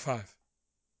 There's only 5.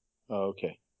 Oh,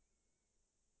 okay.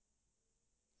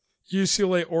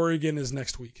 UCLA Oregon is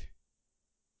next week.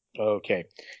 Okay.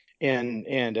 And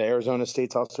Arizona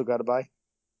State's also got a bye?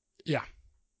 Yeah.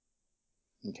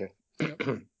 Okay.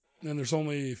 Yep. And there's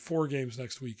only 4 games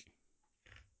next week.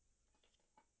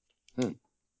 So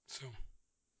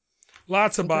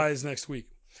lots of byes next week.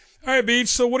 All right, Beach.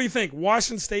 So what do you think?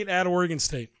 Washington State at Oregon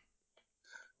State.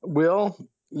 Well,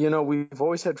 we've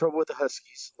always had trouble with the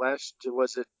Huskies.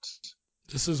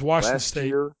 This is Washington last State.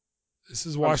 year? This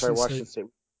is Washington State.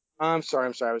 I'm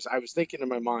sorry. I was thinking in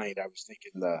my mind. I was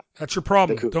thinking That's your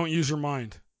problem. Don't use your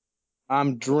mind.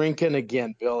 I'm drinking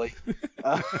again, Billy.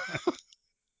 That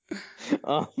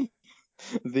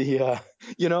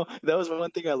was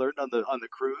one thing I learned on the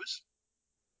cruise.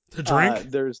 To drink?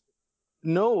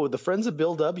 The Friends of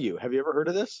Bill W. Have you ever heard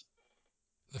of this?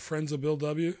 The Friends of Bill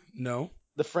W? No.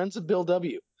 The Friends of Bill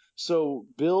W. So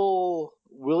Bill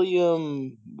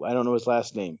William, I don't know his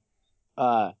last name.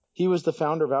 He was the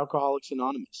founder of Alcoholics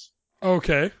Anonymous.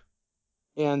 Okay.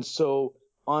 And so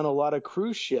on a lot of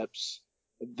cruise ships,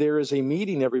 there is a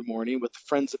meeting every morning with the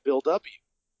Friends of Bill W.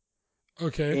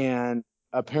 Okay. And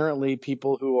apparently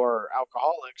people who are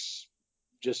alcoholics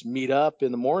just meet up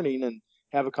in the morning and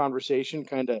have a conversation,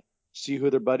 kind of see who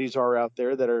their buddies are out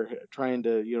there that are trying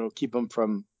to, keep them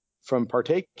from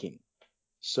partaking.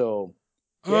 So,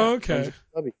 yeah, okay.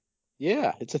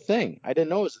 Yeah, it's a thing. I didn't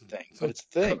know it was a thing, but it's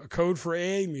a thing. Code for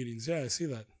AA meetings. Yeah, I see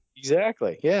that.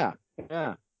 Exactly. Yeah.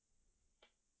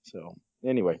 So,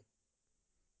 anyway,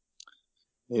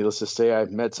 needless to say, I've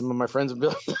met some of my friends in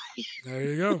Bill. There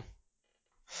you go.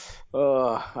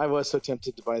 I was so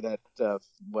tempted to buy that,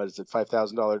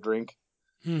 $5,000 drink.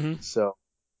 Mm-hmm. So,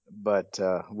 but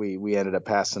we ended up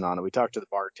passing on it. We talked to the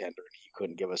bartender, and he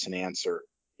couldn't give us an answer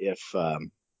if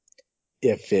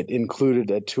it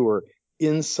included a tour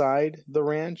inside the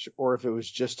ranch or if it was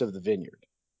just of the vineyard.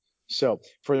 So,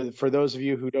 for those of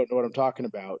you who don't know what I'm talking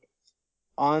about,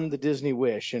 on the Disney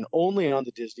Wish, and only on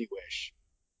the Disney Wish,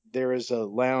 there is a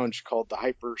lounge called the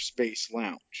Hyperspace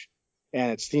Lounge,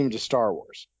 and it's themed to Star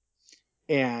Wars.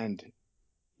 And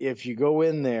if you go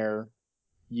in there,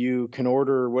 you can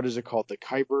order, what is it called? The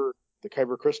Kyber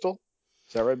crystal?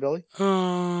 Is that right, Billy?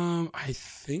 I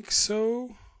think so.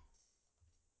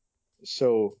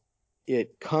 So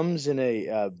it comes in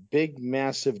a big,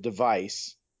 massive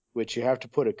device, which you have to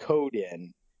put a code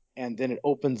in, and then it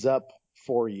opens up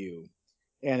for you.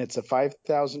 And it's a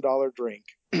 $5,000 drink.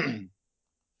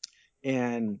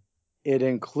 And it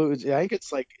includes, I think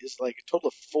it's like a total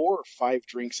of 4 or 5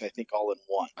 drinks, I think, all in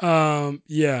one.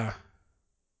 Yeah.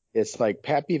 It's like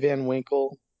Pappy Van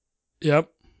Winkle. Yep.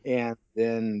 And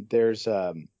then there's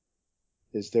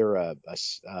is there a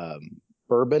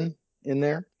bourbon in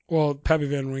there? Well, Pappy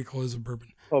Van Winkle is a bourbon.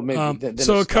 Oh, maybe. Then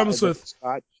So a it comes Scotch- with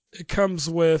Scotch. it comes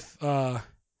with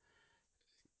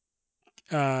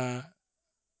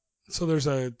so there's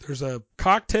a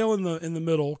cocktail in the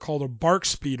middle called a Bark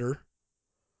Speeder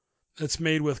that's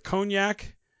made with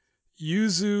cognac,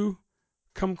 yuzu,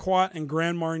 kumquat, and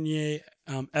Grand Marnier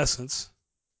essence.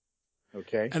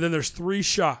 Okay. And then there's 3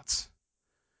 shots,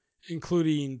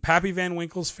 including Pappy Van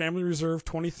Winkle's Family Reserve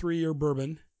 23-year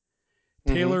bourbon,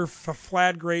 Taylor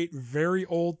Fladgate Very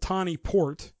Old Tawny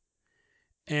Port,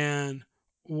 and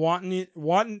Watinshi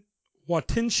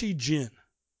Gin.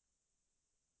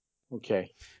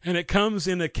 Okay. And it comes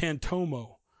in a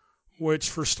Cantomo, which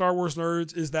for Star Wars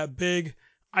nerds is that big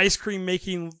ice cream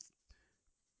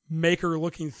maker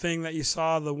looking thing that you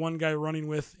saw the one guy running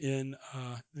with in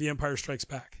The Empire Strikes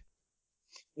Back.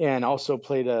 And also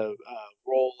played a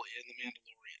role in The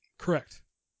Mandalorian. Correct.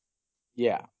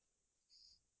 Yeah.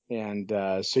 And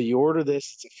so you order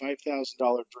this. It's a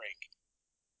 $5,000 drink.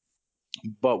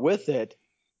 But with it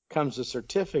comes a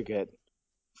certificate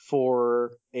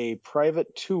for a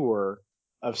private tour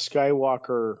of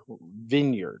Skywalker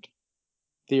Vineyard,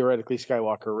 theoretically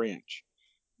Skywalker Ranch.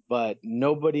 But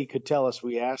nobody could tell us.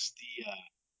 We asked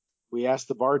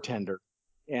the bartender,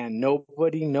 and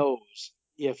nobody knows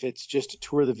if it's just a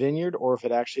tour of the vineyard or if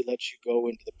it actually lets you go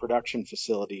into the production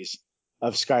facilities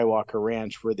of Skywalker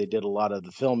Ranch, where they did a lot of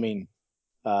the filming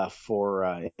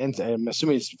and I'm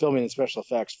assuming it's filming and special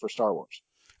effects for Star Wars.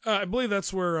 I believe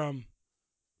that's where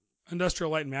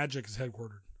Industrial Light and Magic is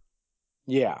headquartered.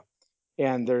 Yeah,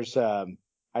 and there's I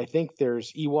think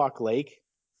there's Ewok Lake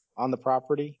on the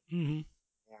property, Mm-hmm.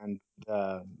 and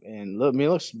I mean, it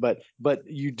looks, but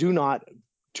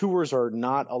tours are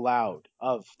not allowed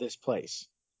of this place,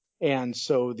 and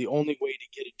so the only way to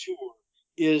get a tour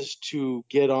is to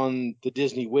get on the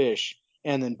Disney Wish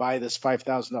and then buy this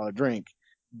 $5,000 drink,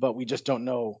 but we just don't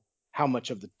know how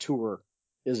much of the tour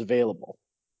is available.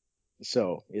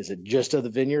 So is it just of the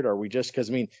vineyard, or are we just, because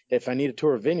I mean, if I need a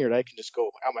tour of vineyard, I can just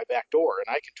go out my back door and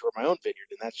I can tour my own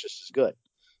vineyard, and that's just as good.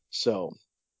 So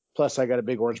plus I got a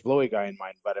big orange blowy guy in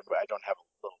mind, but I don't have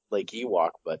a little Lake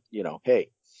Ewok, but hey,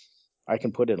 I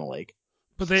can put in a lake.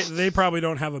 But they probably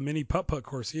don't have a mini putt-putt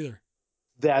course either.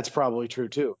 That's probably true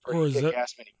too. Or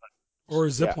a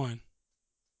zip line.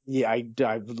 Yeah,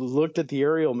 I've looked at the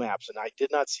aerial maps and I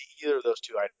did not see either of those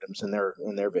 2 items in their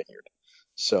vineyard.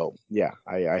 So yeah,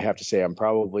 I have to say I'm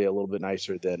probably a little bit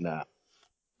nicer than.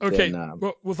 Okay.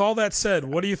 Well, with all that said,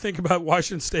 what do you think about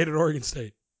Washington State and Oregon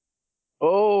State?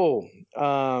 Oh,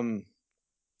 let's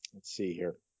see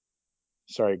here.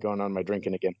 Sorry, going on my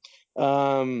drinking again.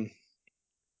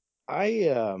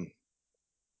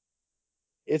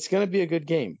 It's going to be a good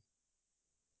game.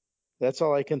 That's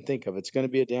all I can think of. It's going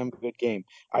to be a damn good game.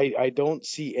 I don't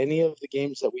see any of the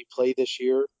games that we play this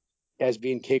year as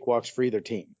being cakewalks for either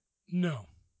team. No.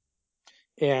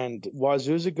 And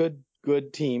Wazoo's a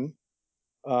good team.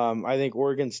 I think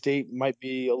Oregon State might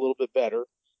be a little bit better.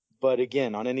 But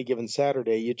again, on any given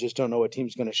Saturday, you just don't know what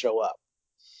team's going to show up.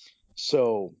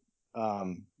 So,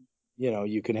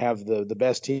 you can have the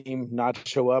best team not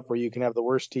show up, or you can have the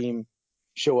worst team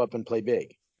show up and play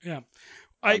big. Yeah.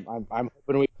 I'm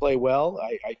hoping we play well.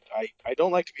 I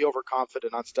don't like to be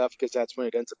overconfident on stuff because that's when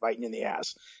it ends up biting in the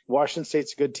ass. Washington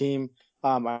State's a good team.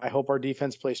 I hope our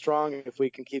defense plays strong. If we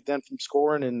can keep them from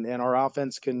scoring and our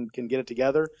offense can get it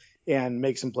together and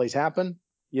make some plays happen,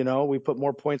 we put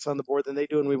more points on the board than they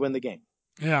do and we win the game.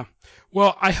 Yeah.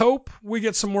 Well, I hope we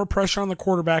get some more pressure on the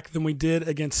quarterback than we did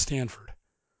against Stanford.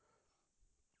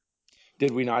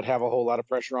 Did we not have a whole lot of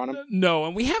pressure on him? No,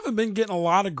 and we haven't been getting a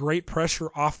lot of great pressure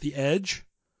off the edge.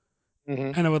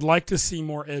 Mm-hmm. And I would like to see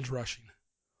more edge rushing.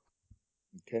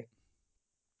 Okay.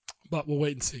 But we'll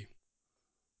wait and see.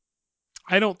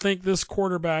 I don't think this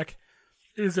quarterback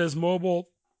is as mobile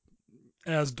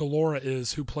as Delora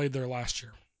is, who played there last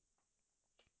year.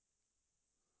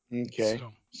 Okay.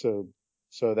 So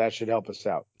that should help us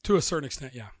out. To a certain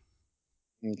extent, yeah.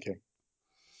 Okay.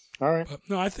 All right. But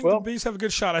no, I think the Bees have a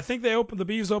good shot. I think the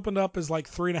Bees opened up as like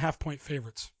 3.5-point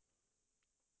favorites.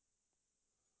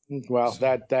 Well,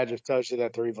 so that just tells you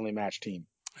that they're evenly matched team.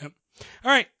 Yep.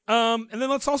 All right. And then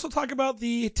let's also talk about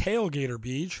the tailgater,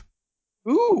 Beej.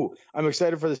 Ooh, I'm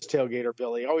excited for this tailgater,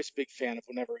 Billy. Always a big fan of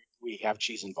whenever we have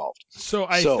cheese involved. So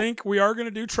I think we are going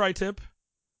to do tri-tip.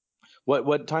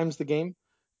 What time's the game?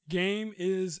 Game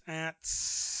is at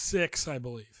 6, I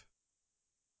believe.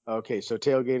 Okay, so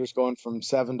tailgater's going from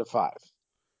 7 to 5.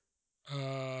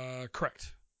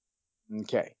 Correct.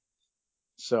 Okay.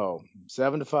 So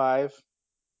 7 to 5.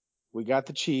 We got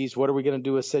the cheese. What are we going to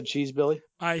do with said cheese, Billy?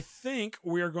 I think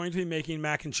we are going to be making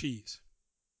mac and cheese.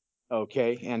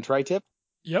 Okay, and tri-tip?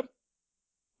 Yep.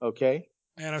 Okay,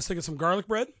 And I was thinking some garlic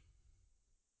bread.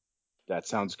 that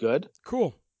sounds good.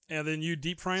 Cool. And then you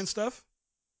deep frying stuff.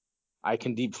 I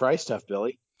can deep fry stuff,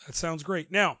 Billy. That sounds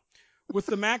great. Now, with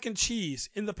the mac and cheese,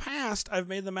 in the past, I've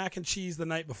made the mac and cheese the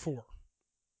night before.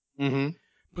 Mm-hmm.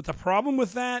 But the problem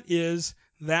with that is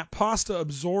that pasta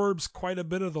absorbs quite a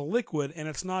bit of the liquid, and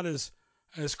it's not as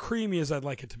creamy as I'd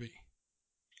like it to be.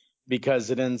 Because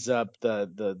it ends up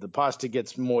the pasta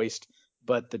gets moist,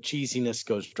 but the cheesiness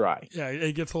goes dry. Yeah,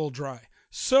 it gets a little dry.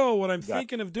 So what I'm Got it.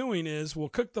 thinking of doing is we'll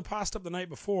cook the pasta up the night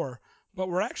before, but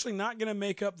we're actually not going to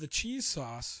make up the cheese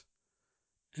sauce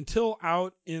until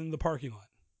out in the parking lot.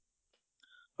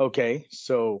 Okay,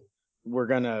 so we're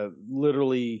gonna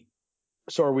literally.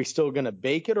 So are we still gonna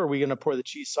bake it, or are we gonna pour the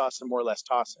cheese sauce and more or less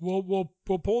toss it? We'll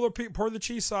pour the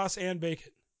cheese sauce and bake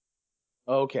it.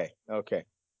 Okay.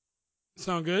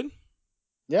 Sound good?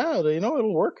 Yeah,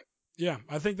 it'll work. Yeah,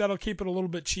 I think that'll keep it a little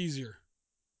bit cheesier,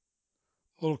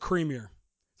 a little creamier.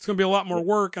 It's going to be a lot more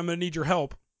work. I'm going to need your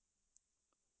help.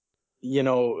 I'm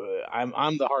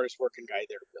the hardest working guy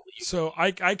there, Billy. So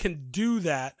I can do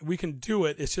that. We can do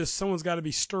it. It's just someone's got to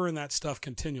be stirring that stuff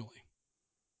continually.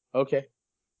 Okay.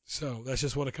 So that's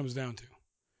just what it comes down to.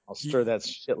 I'll stir that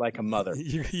shit like a mother.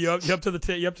 You up to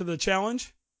the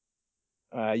challenge?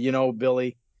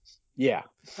 Billy. Yeah.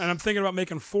 And I'm thinking about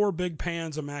making 4 big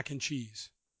pans of mac and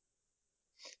cheese.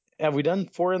 Have we done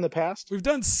 4 in the past? We've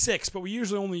done 6, but we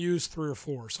usually only use 3 or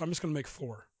 4. So I'm just going to make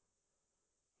 4.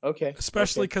 Okay.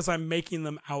 Especially because I'm making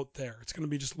them out there. It's going to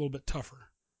be just a little bit tougher.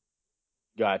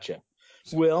 Gotcha.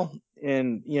 Well,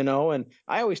 and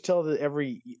I always tell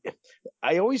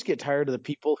I always get tired of the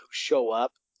people who show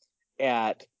up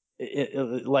at,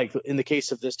 like in the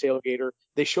case of this tailgater,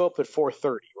 they show up at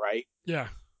 4:30, right? Yeah.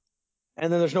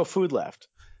 And then there's no food left.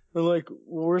 They're like,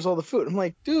 well, where's all the food? I'm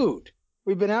like, dude,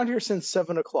 we've been out here since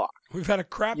 7:00. We've had a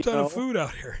crap ton of food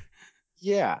out here.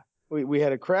 Yeah. We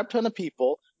had a crap ton of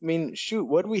people. I mean, shoot,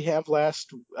 what did we have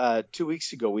last 2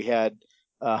 weeks ago? We had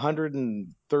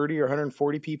 130 or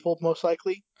 140 people, most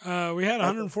likely. We had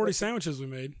 140 sandwiches we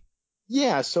made.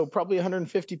 Yeah, so probably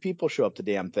 150 people show up the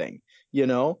damn thing,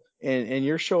 and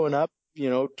you're showing up,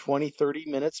 20, 30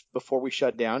 minutes before we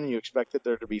shut down, and you expected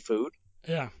there to be food.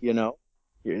 Yeah.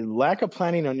 Your lack of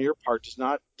planning on your part does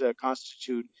not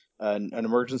constitute an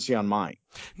emergency on mine.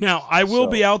 Now, I will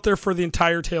be out there for the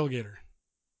entire tailgater.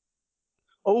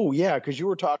 Oh, yeah, because you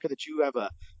were talking that you have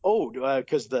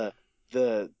because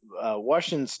the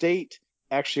Washington State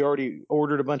actually already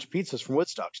ordered a bunch of pizzas from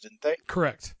Woodstocks, didn't they?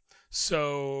 Correct.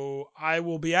 So I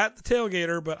will be at the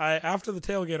tailgater, but after the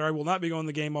tailgater, I will not be going to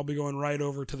the game. I'll be going right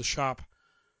over to the shop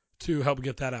to help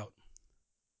get that out.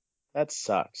 That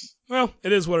sucks. Well,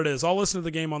 it is what it is. I'll listen to the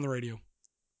game on the radio.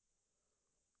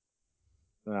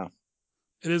 Yeah.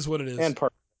 It is what it is. And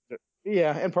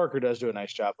Parker does do a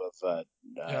nice job of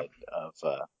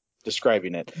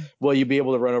describing it. Will you be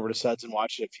able to run over to Suds and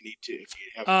watch it if you need to? If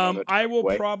you have I will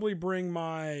probably bring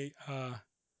my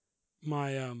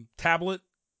tablet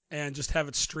and just have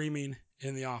it streaming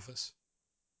in the office.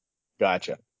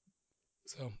 Gotcha.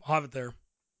 So I'll have it there.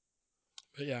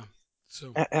 But yeah.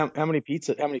 So how many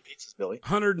pizzas, Billy?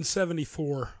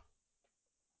 174.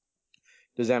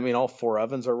 Does that mean all 4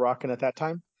 ovens are rocking at that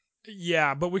time?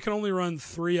 Yeah, but we can only run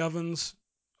 3 ovens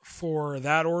for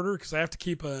that order because I have to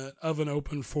keep an oven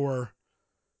open for,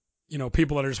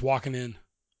 people that are just walking in.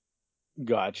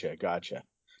 Gotcha.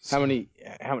 So, how many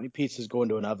pizzas go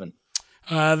into an oven?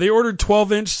 They ordered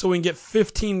 12-inch, so we can get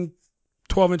 15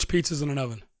 12-inch pizzas in an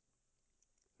oven.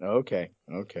 Okay.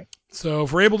 So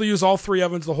if we're able to use all 3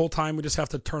 ovens the whole time, we just have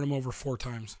to turn them over 4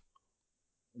 times.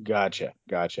 Gotcha.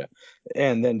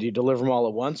 And then do you deliver them all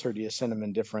at once, or do you send them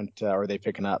in different, or are they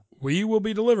picking up? We will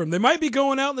be delivering. They might be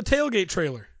going out in the tailgate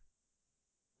trailer.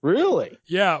 Really?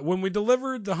 Yeah, when we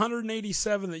delivered the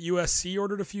 187 that USC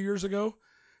ordered a few years ago,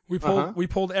 we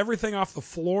pulled everything off the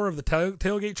floor of the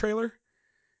tailgate trailer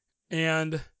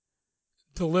and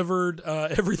delivered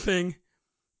everything,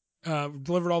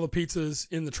 delivered all the pizzas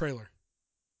in the trailer.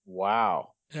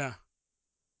 Wow. Yeah.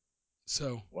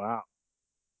 So. Wow.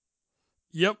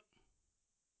 Yep.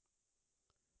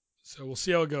 So we'll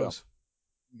see how it goes.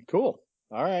 Cool.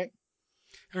 All right.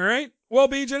 All right. Well,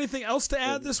 Beej, anything else to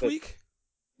add this week?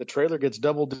 The trailer gets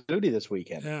double duty this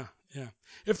weekend. Yeah.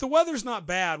 If the weather's not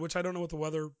bad, which I don't know what the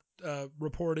weather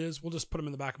report is, we'll just put them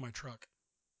in the back of my truck.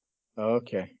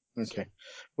 Okay.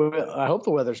 Well, I hope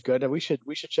the weather's good. We should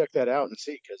check that out and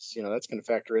see, because that's going to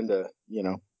factor into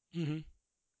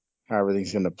how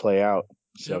everything's going to play out.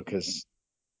 So because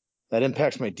that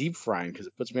impacts my deep frying, because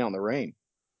it puts me out in the rain.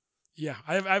 Yeah,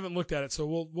 I haven't looked at it, so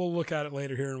we'll look at it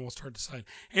later here and we'll start deciding.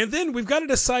 And then we've got to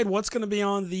decide what's going to be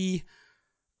on the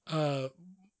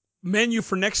menu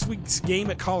for next week's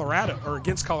game at Colorado or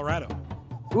against Colorado.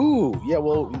 Ooh, yeah.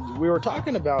 Well, we were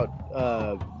talking about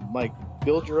like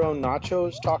build your own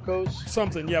nachos, tacos.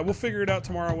 Something, yeah. We'll figure it out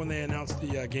tomorrow when they announce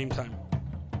the game time.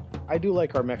 I do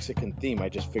like our Mexican theme. I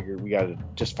just figured we got to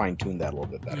just fine tune that a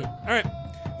little bit better. Yeah. All right.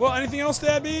 Well, anything else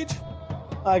to add, Beach?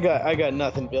 I got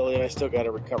nothing, Billy. I still got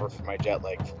to recover from my jet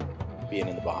lag being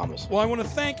in the Bahamas. Well, I want to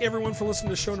thank everyone for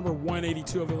listening to show number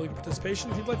 182 of Illegal Participation.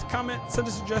 If you'd like to comment, send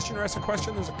a suggestion, or ask a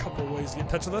question, there's a couple of ways to get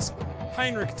in touch with us.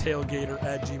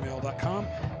 HeinrichTailgater@gmail.com,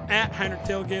 at Heinrich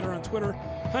Tailgater on Twitter,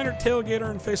 Heinrich Tailgater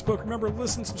on Facebook. Remember,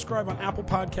 listen, subscribe on Apple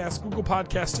Podcasts, Google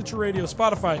Podcasts, Stitcher Radio,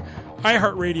 Spotify,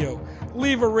 iHeartRadio.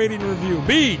 Leave a rating and review.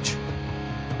 Beach!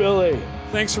 Billy!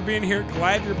 Thanks for being here.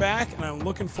 Glad you're back, and I'm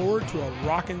looking forward to a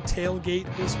rockin' tailgate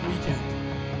this weekend.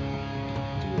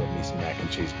 Love me some mac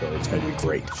and cheese, Billy. It's going to be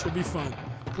great. Should be fun.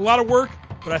 A lot of work,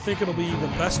 but I think it'll be the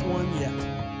best one yet.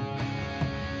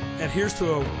 And here's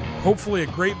to hopefully a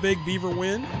great big Beaver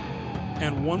win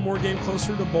and one more game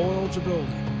closer to bowl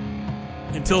eligibility.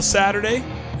 Until Saturday,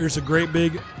 here's a great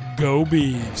big Go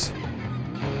Beavs.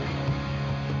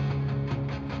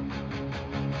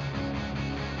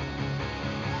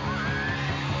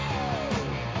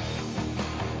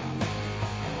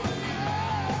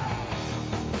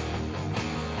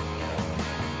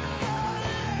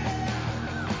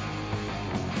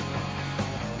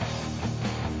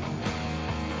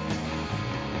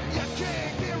 You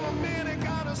can't get romantic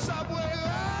on a subway line.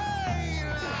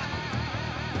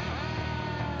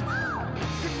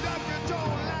 Conductor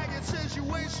don't like it, says you're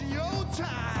wasting your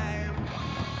time.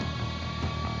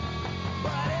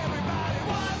 But everybody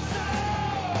wants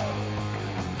some.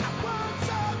 I want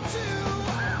some too.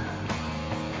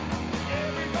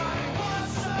 Everybody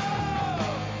wants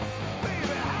some.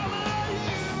 Baby, how are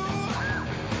you?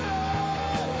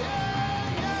 Oh,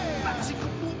 yeah. Mexico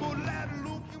Mubo lad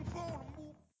looking for a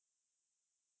move.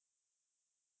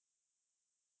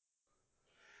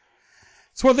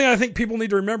 So one thing I think people need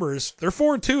to remember is they're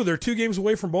 4-2. They're 2 games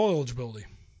away from bowl eligibility.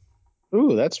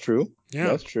 Ooh, that's true. Yeah.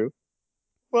 That's true.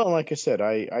 Well, like I said,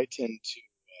 I tend to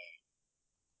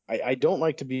I don't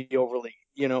like to be overly,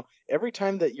 every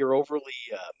time that you're overly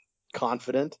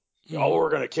confident, oh,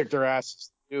 we're going to kick their asses.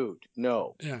 Dude,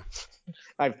 no. Yeah.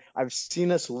 I've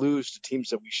seen us lose to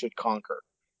teams that we should conquer.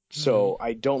 So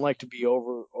I don't like to be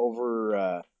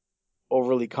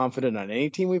overly confident on any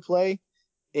team we play.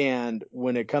 And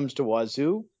when it comes to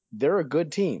Wazoo, they're a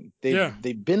good team. They've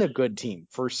been a good team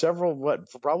for for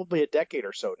probably a decade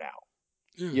or so now.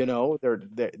 Yeah.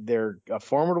 They're a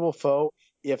formidable foe.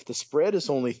 If the spread is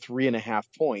only 3.5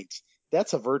 points,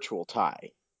 that's a virtual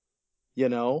tie.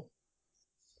 And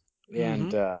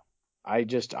I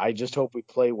just hope we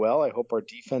play well. I hope our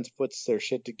defense gets their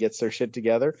shit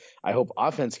together. I hope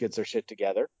offense gets their shit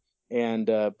together and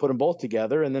put them both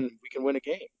together, and then we can win a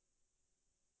game.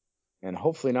 And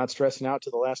hopefully not stressing out to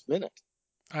the last minute.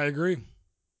 I agree.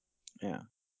 Yeah.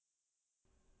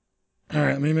 All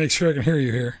right, let me make sure I can hear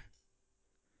you here.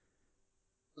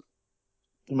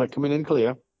 Am I coming in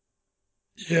clear?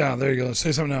 Yeah, there you go.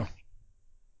 Say something now.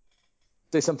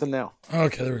 Say something now.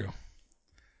 Okay, there we go.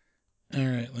 All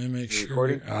right, let me make sure.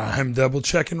 Recording? I'm double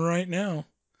checking right now.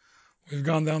 We've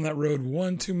gone down that road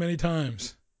one too many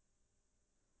times.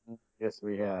 Yes,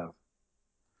 we have.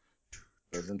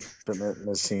 Missing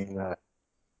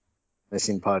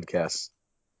podcasts.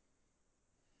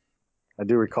 I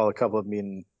do recall a couple of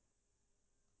being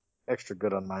extra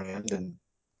good on my end, and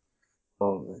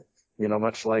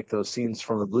much like those scenes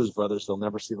from the Blues Brothers, they'll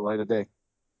never see the light of day.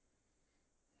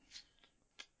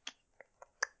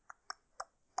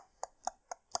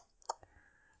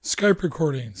 Skype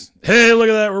recordings. Hey, look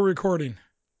at that. We're recording.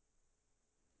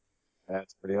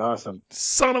 That's pretty awesome.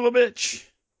 Son of a bitch.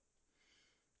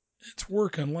 It's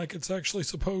working like it's actually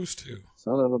supposed to.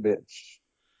 Son of a bitch.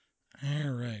 All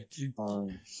right.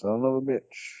 Son of a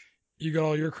bitch. You got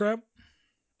all your crap?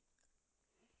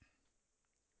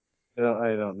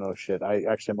 I don't know shit. I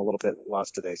actually am a little bit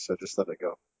lost today, so just let it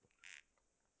go.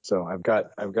 So I've got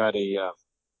an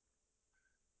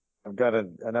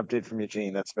update from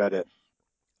Eugene. That's about it.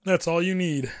 That's all you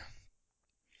need.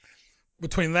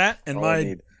 Between that and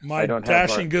my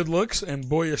dashing good looks and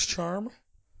boyish charm,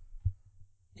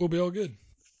 we'll be all good.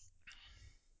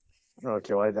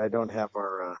 Okay, well, I don't have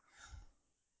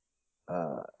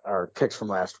our picks from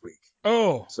last week.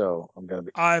 Oh. So I'm gonna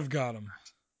be. I've got them.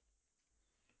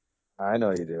 I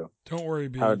know you do. Don't worry,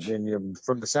 Beach.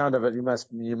 From the sound of it, you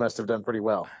must have done pretty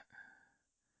well.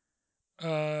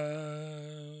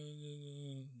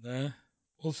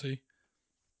 We'll see.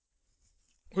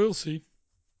 We'll see.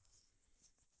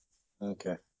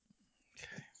 Okay.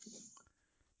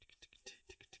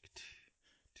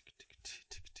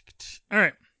 All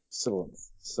right.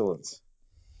 Silence.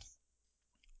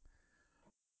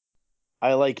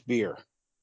 I like beer.